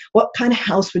doing? What kind of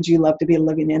house would you love to be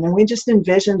living in? And we just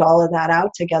envisioned all of that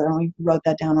out together, and we wrote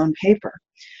that down on paper.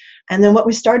 And then what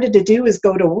we started to do is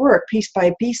go to work piece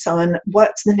by piece on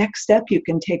what's the next step you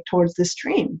can take towards this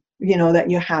dream, that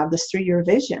you have, this 3-year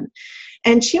vision.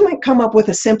 And she might come up with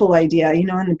a simple idea, in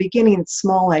the beginning,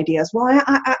 small ideas. Well,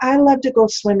 I love to go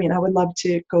swimming. I would love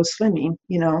to go swimming,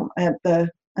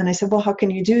 and I said, well, how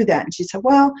can you do that? And she said,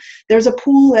 well, there's a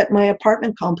pool at my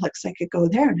apartment complex. I could go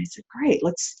there. And I said, great,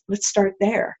 let's start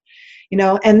there.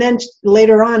 And then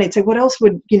later on, I'd say, what else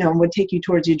would take you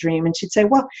towards your dream? And she'd say,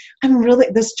 well,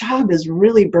 this job is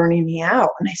really burning me out.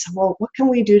 And I said, well, what can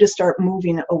we do to start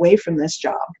moving away from this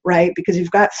job, right? Because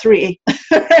you've got 3,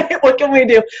 right? What can we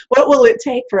do? What will it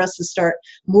take for us to start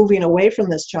moving away from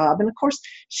this job? And of course,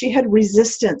 she had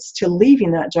resistance to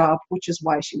leaving that job, which is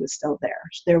why she was still there.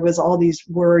 There was all these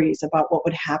worries about what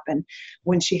would happen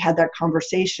when she had that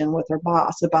conversation with her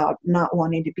boss about not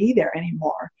wanting to be there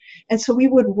anymore. And so we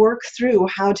would work through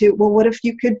what if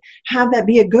you could have that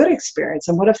be a good experience?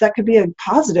 And what if that could be a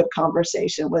positive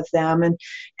conversation with them?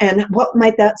 And what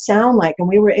might that sound like? And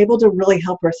we were able to really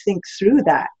help her think through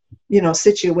that,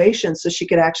 situation so she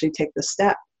could actually take the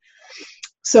step.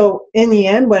 So in the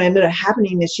end, what ended up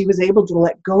happening is she was able to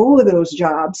let go of those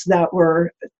jobs that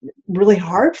were really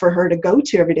hard for her to go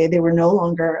to every day. They were no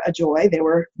longer a joy. They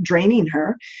were draining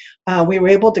her. We were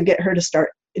able to get her to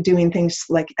start doing things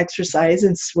like exercise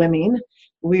and swimming.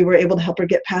 We were able to help her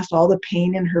get past all the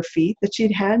pain in her feet that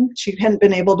she'd had. She hadn't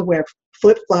been able to wear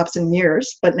flip-flops in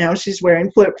years, but now she's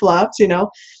wearing flip-flops,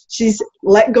 She's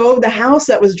let go of the house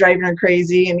that was driving her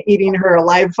crazy and eating her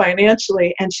alive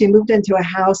financially, and she moved into a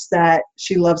house that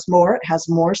she loves more. It has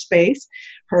more space.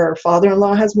 Her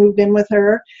father-in-law has moved in with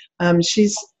her.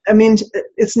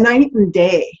 It's night and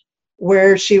day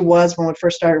where she was when we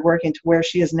first started working to where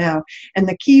she is now. And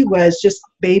the key was just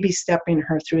baby stepping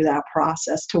her through that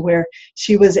process to where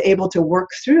she was able to work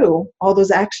through all those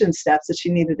action steps that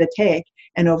she needed to take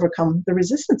and overcome the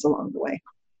resistance along the way.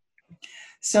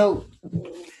 So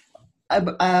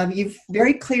you've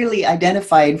very clearly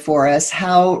identified for us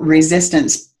how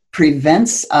resistance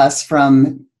prevents us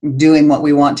from doing what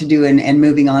we want to do and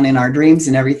moving on in our dreams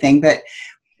and everything. But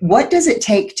what does it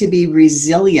take to be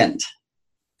resilient?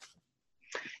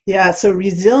 Yeah, so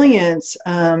resilience,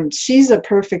 she's a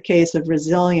perfect case of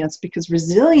resilience, because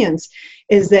resilience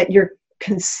is that you're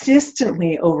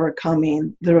consistently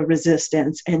overcoming the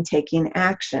resistance and taking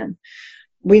action.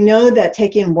 We know that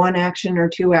taking one action or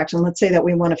two action, let's say that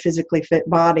we want a physically fit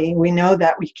body, we know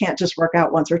that we can't just work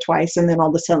out once or twice and then all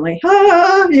of a sudden, we've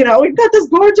got this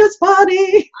gorgeous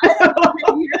body. I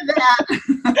hear that.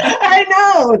 I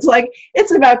know.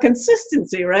 It's about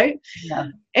consistency, right? Yeah.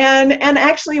 And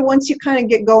actually, once you kind of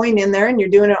get going in there and you're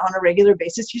doing it on a regular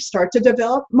basis, you start to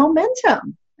develop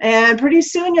momentum. And pretty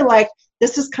soon you're like,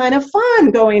 this is kind of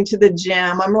fun going to the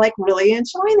gym. I'm really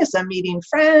enjoying this. I'm meeting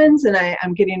friends and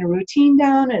I'm getting a routine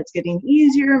down and it's getting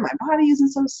easier. My body isn't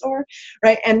so sore,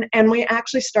 right? And we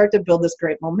actually start to build this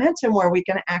great momentum where we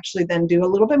can actually then do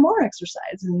a little bit more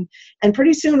exercise. And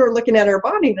pretty soon we're looking at our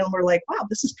body and we're like, wow,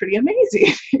 this is pretty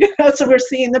amazing. So we're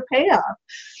seeing the payoff.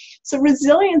 So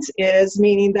resilience is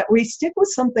meaning that we stick with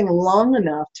something long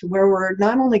enough to where we're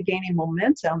not only gaining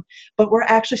momentum, but we're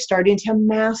actually starting to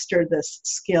master this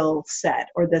skill set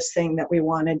or this thing that we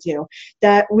want to do.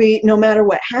 That no matter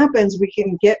what happens, we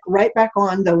can get right back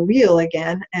on the wheel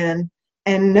again and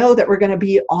know that we're going to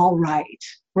be all right.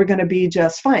 We're going to be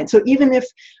just fine. So even if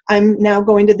I'm now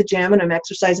going to the gym and I'm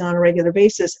exercising on a regular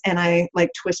basis and I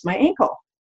twist my ankle,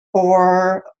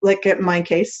 or in my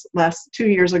case, 2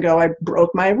 years ago, I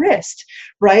broke my wrist,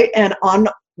 right? And on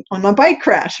my bike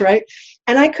crash, right?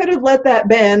 And I could have let that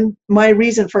been my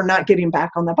reason for not getting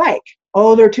back on the bike.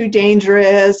 Oh, they're too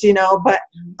dangerous, but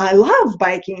I love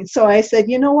biking. So I said,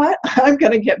 you know what? I'm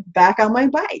going to get back on my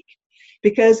bike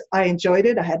because I enjoyed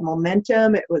it. I had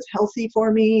momentum. It was healthy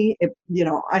for me.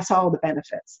 I saw all the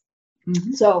benefits.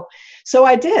 Mm-hmm. So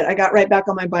I did. I got right back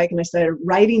on my bike and I started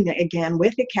riding it again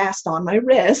with a cast on my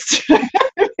wrist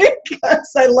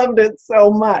because I loved it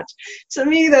so much. To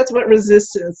me, that's what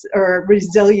resistance or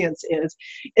resilience is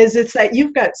it's that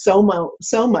you've got so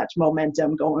much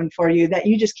momentum going for you that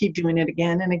you just keep doing it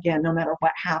again and again, no matter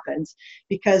what happens,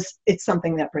 because it's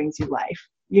something that brings you life.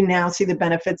 You now see the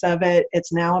benefits of it.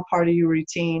 It's now a part of your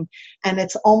routine. And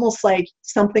it's almost like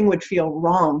something would feel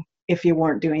wrong if you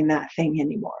weren't doing that thing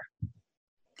anymore.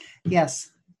 Yes.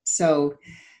 So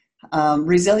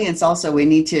resilience also,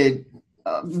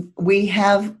 we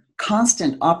have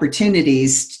constant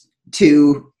opportunities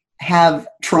to have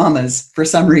traumas for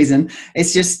some reason.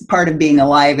 It's just part of being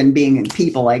alive and being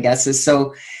people, I guess, is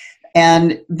so.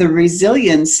 And the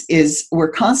resilience is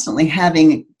we're constantly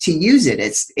having to use it.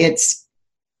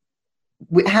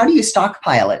 How do you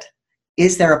stockpile it?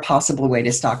 Is there a possible way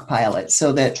to stockpile it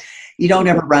so that you don't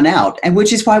ever run out? And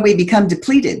which is why we become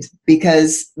depleted,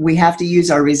 because we have to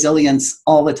use our resilience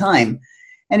all the time.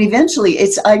 And eventually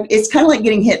it's kind of like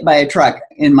getting hit by a truck.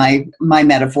 In my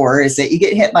metaphor is that you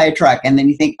get hit by a truck and then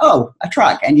you think, oh, a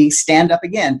truck, and you stand up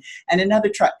again, and another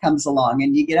truck comes along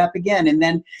and you get up again, and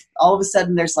then all of a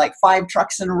sudden there's like 5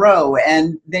 trucks in a row,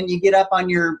 and then you get up on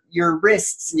your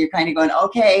wrists and you're kind of going,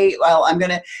 okay, well,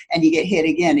 and you get hit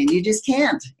again, and you just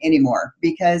can't anymore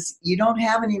because you don't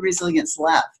have any resilience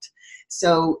left.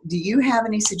 So do you have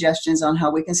any suggestions on how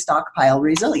we can stockpile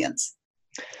resilience?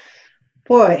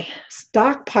 Boy,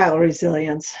 stockpile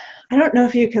resilience. I don't know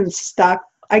if you can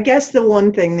I guess the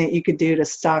one thing that you could do to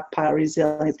stockpile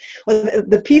resilience, well,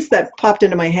 the piece that popped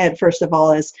into my head, first of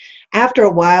all, is after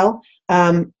a while,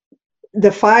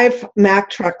 the 5 Mack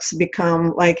trucks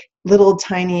become like little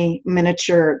tiny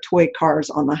miniature toy cars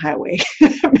on the highway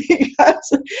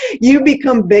because you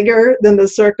become bigger than the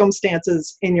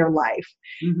circumstances in your life.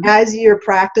 Mm-hmm. As you're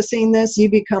practicing this, you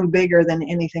become bigger than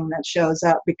anything that shows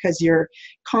up because your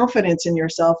confidence in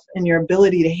yourself and your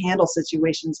ability to handle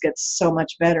situations gets so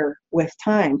much better with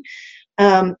time.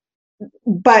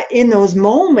 But in those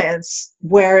moments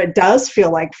where it does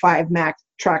feel like 5 Mack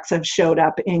trucks have showed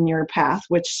up in your path,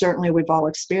 which certainly we've all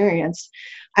experienced,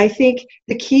 I think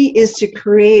the key is to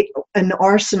create an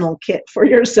arsenal kit for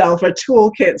yourself, a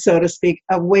toolkit, so to speak,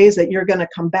 of ways that you're going to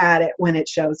combat it when it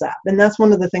shows up. And that's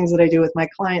one of the things that I do with my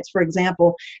clients. For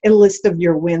example, a list of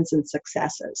your wins and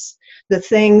successes, the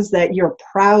things that you're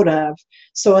proud of.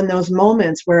 So in those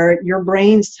moments where your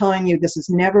brain's telling you this is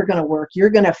never going to work, you're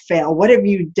going to fail, what have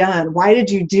you done? Why did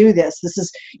you do this? This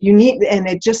is unique. And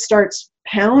it just starts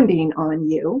pounding on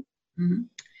you. Mm-hmm.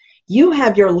 You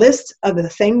have your list of the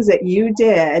things that you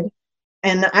did,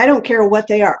 and I don't care what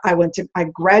they are. I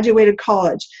graduated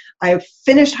college. I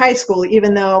finished high school,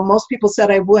 even though most people said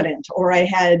I wouldn't, or I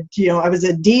was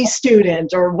a D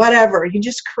student or whatever. You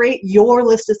just create your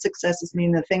list of successes,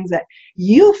 meaning the things that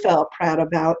you felt proud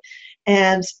about.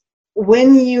 And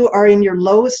when you are in your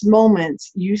lowest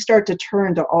moments, you start to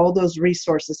turn to all those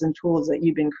resources and tools that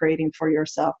you've been creating for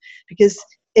yourself, because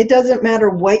it doesn't matter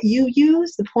what you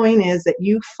use. The point is that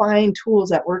you find tools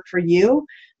that work for you,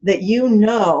 that you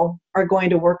know are going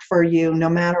to work for you no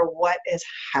matter what is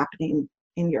happening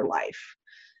in your life.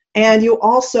 And you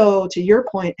also, to your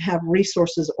point, have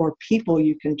resources or people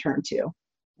you can turn to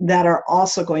that are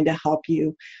also going to help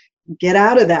you get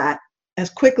out of that as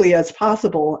quickly as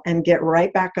possible and get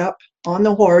right back up on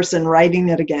the horse and riding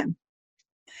it again.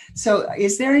 So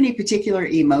is there any particular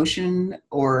emotion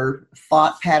or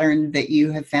thought pattern that you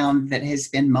have found that has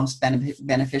been most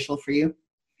beneficial for you?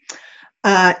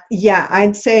 Yeah,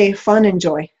 I'd say fun and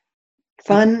joy.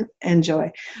 Fun and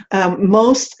joy.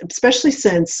 Especially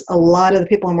since a lot of the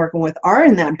people I'm working with are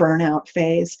in that burnout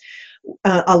phase.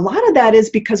 A lot of that is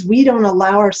because we don't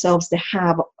allow ourselves to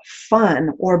have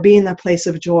fun or be in the place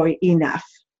of joy enough.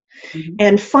 Mm-hmm.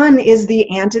 And fun is the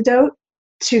antidote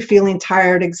to feeling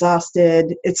tired,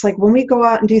 exhausted. It's like when we go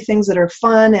out and do things that are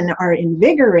fun and are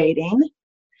invigorating,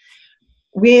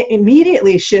 we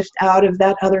immediately shift out of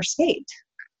that other state.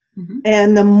 Mm-hmm.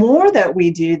 And the more that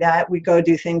we do that, we go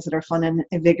do things that are fun and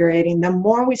invigorating, the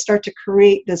more we start to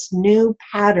create this new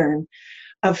pattern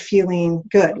of feeling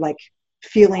good, like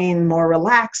feeling more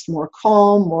relaxed, more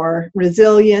calm, more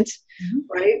resilient, mm-hmm.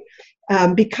 right?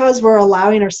 Because we're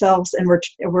allowing ourselves and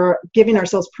we're giving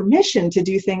ourselves permission to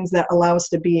do things that allow us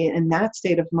to be in that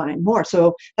state of mind more.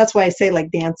 So that's why I say like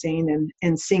dancing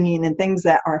and singing and things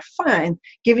that are fun,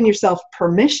 giving yourself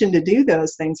permission to do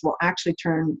those things will actually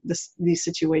turn these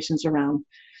situations around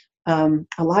a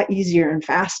lot easier and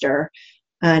faster.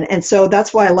 And so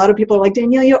that's why a lot of people are like,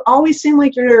 Danielle, you always seem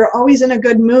like you're always in a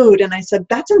good mood. And I said,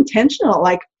 that's intentional.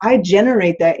 Like I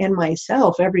generate that in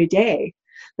myself every day.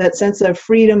 That sense of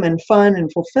freedom and fun and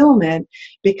fulfillment,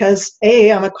 because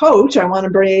A, I'm a coach, I want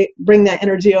to bring that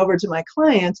energy over to my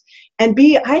clients, and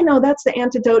B, I know that's the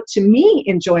antidote to me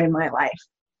enjoying my life.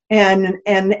 And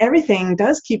everything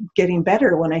does keep getting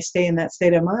better when I stay in that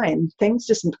state of mind. Things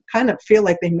just kind of feel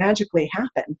like they magically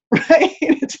happen, right?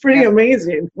 It's pretty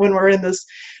amazing when we're in this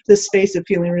space of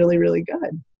feeling really, really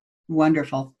good.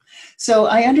 Wonderful. So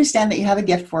I understand that you have a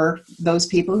gift for those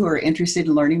people who are interested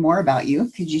in learning more about you.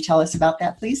 Could you tell us about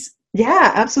that, please?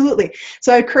 Yeah, absolutely.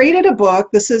 So I created a book.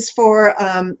 This is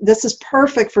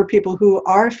perfect for people who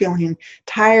are feeling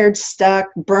tired, stuck,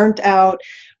 burnt out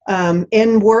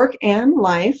in work and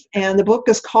life. And the book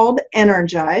is called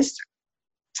Energized.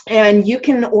 And you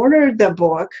can order the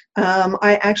book.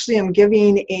 I actually am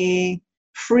giving a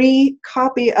free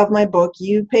copy of my book.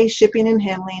 You pay shipping and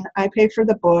handling. I pay for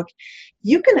the book.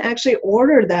 You can actually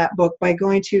order that book by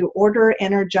going to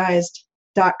orderenergized.com.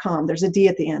 orderenergized.com. There's a D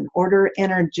at the end,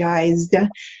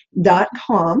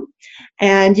 orderenergized.com.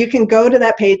 And you can go to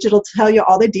that page. It'll tell you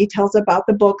all the details about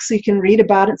the book so you can read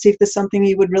about it and see if there's something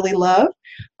you would really love.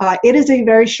 It is a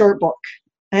very short book.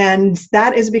 And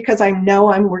that is because I know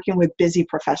I'm working with busy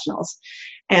professionals.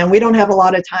 And we don't have a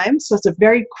lot of time, so it's a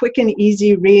very quick and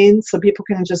easy read so people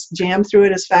can just jam through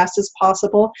it as fast as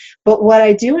possible. But what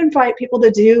I do invite people to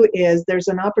do is there's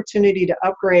an opportunity to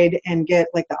upgrade and get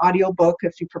like the audio book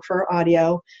if you prefer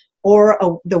audio, or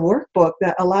the workbook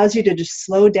that allows you to just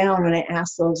slow down when I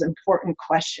ask those important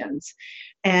questions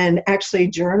and actually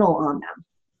journal on them.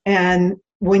 And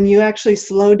when you actually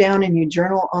slow down and you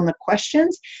journal on the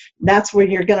questions, that's where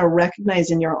you're going to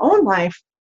recognize in your own life,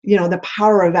 the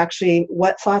power of actually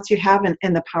what thoughts you have and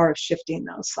the power of shifting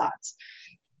those thoughts.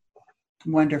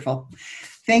 Wonderful.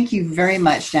 Thank you very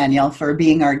much, Danielle, for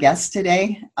being our guest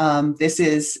today. This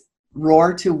is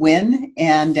Roar to Win,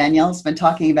 and Danielle's been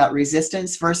talking about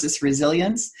resistance versus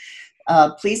resilience.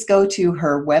 Please go to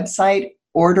her website,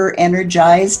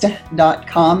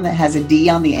 orderenergized.com, that has a D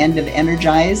on the end of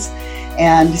energize,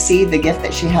 and see the gift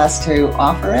that she has to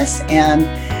offer us. And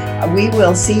we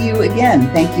will see you again.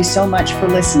 Thank you so much for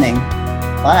listening.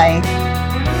 Bye.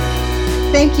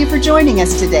 Thank you for joining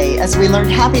us today as we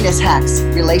learned happiness hacks,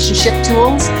 relationship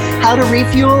tools, how to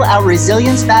refuel our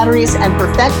resilience batteries and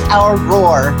perfect our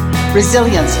roar.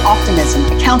 Resilience, optimism,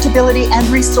 accountability, and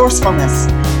resourcefulness.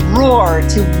 Roar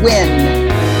to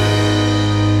win.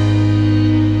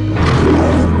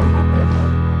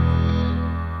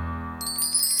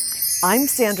 I'm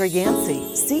Sandra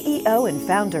Yancey, CEO and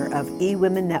founder of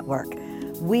eWomen Network.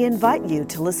 We invite you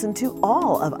to listen to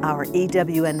all of our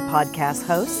EWN podcast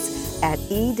hosts at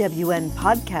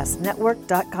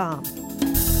ewnpodcastnetwork.com.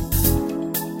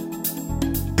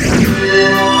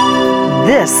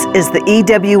 This is the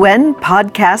EWN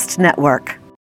Podcast Network.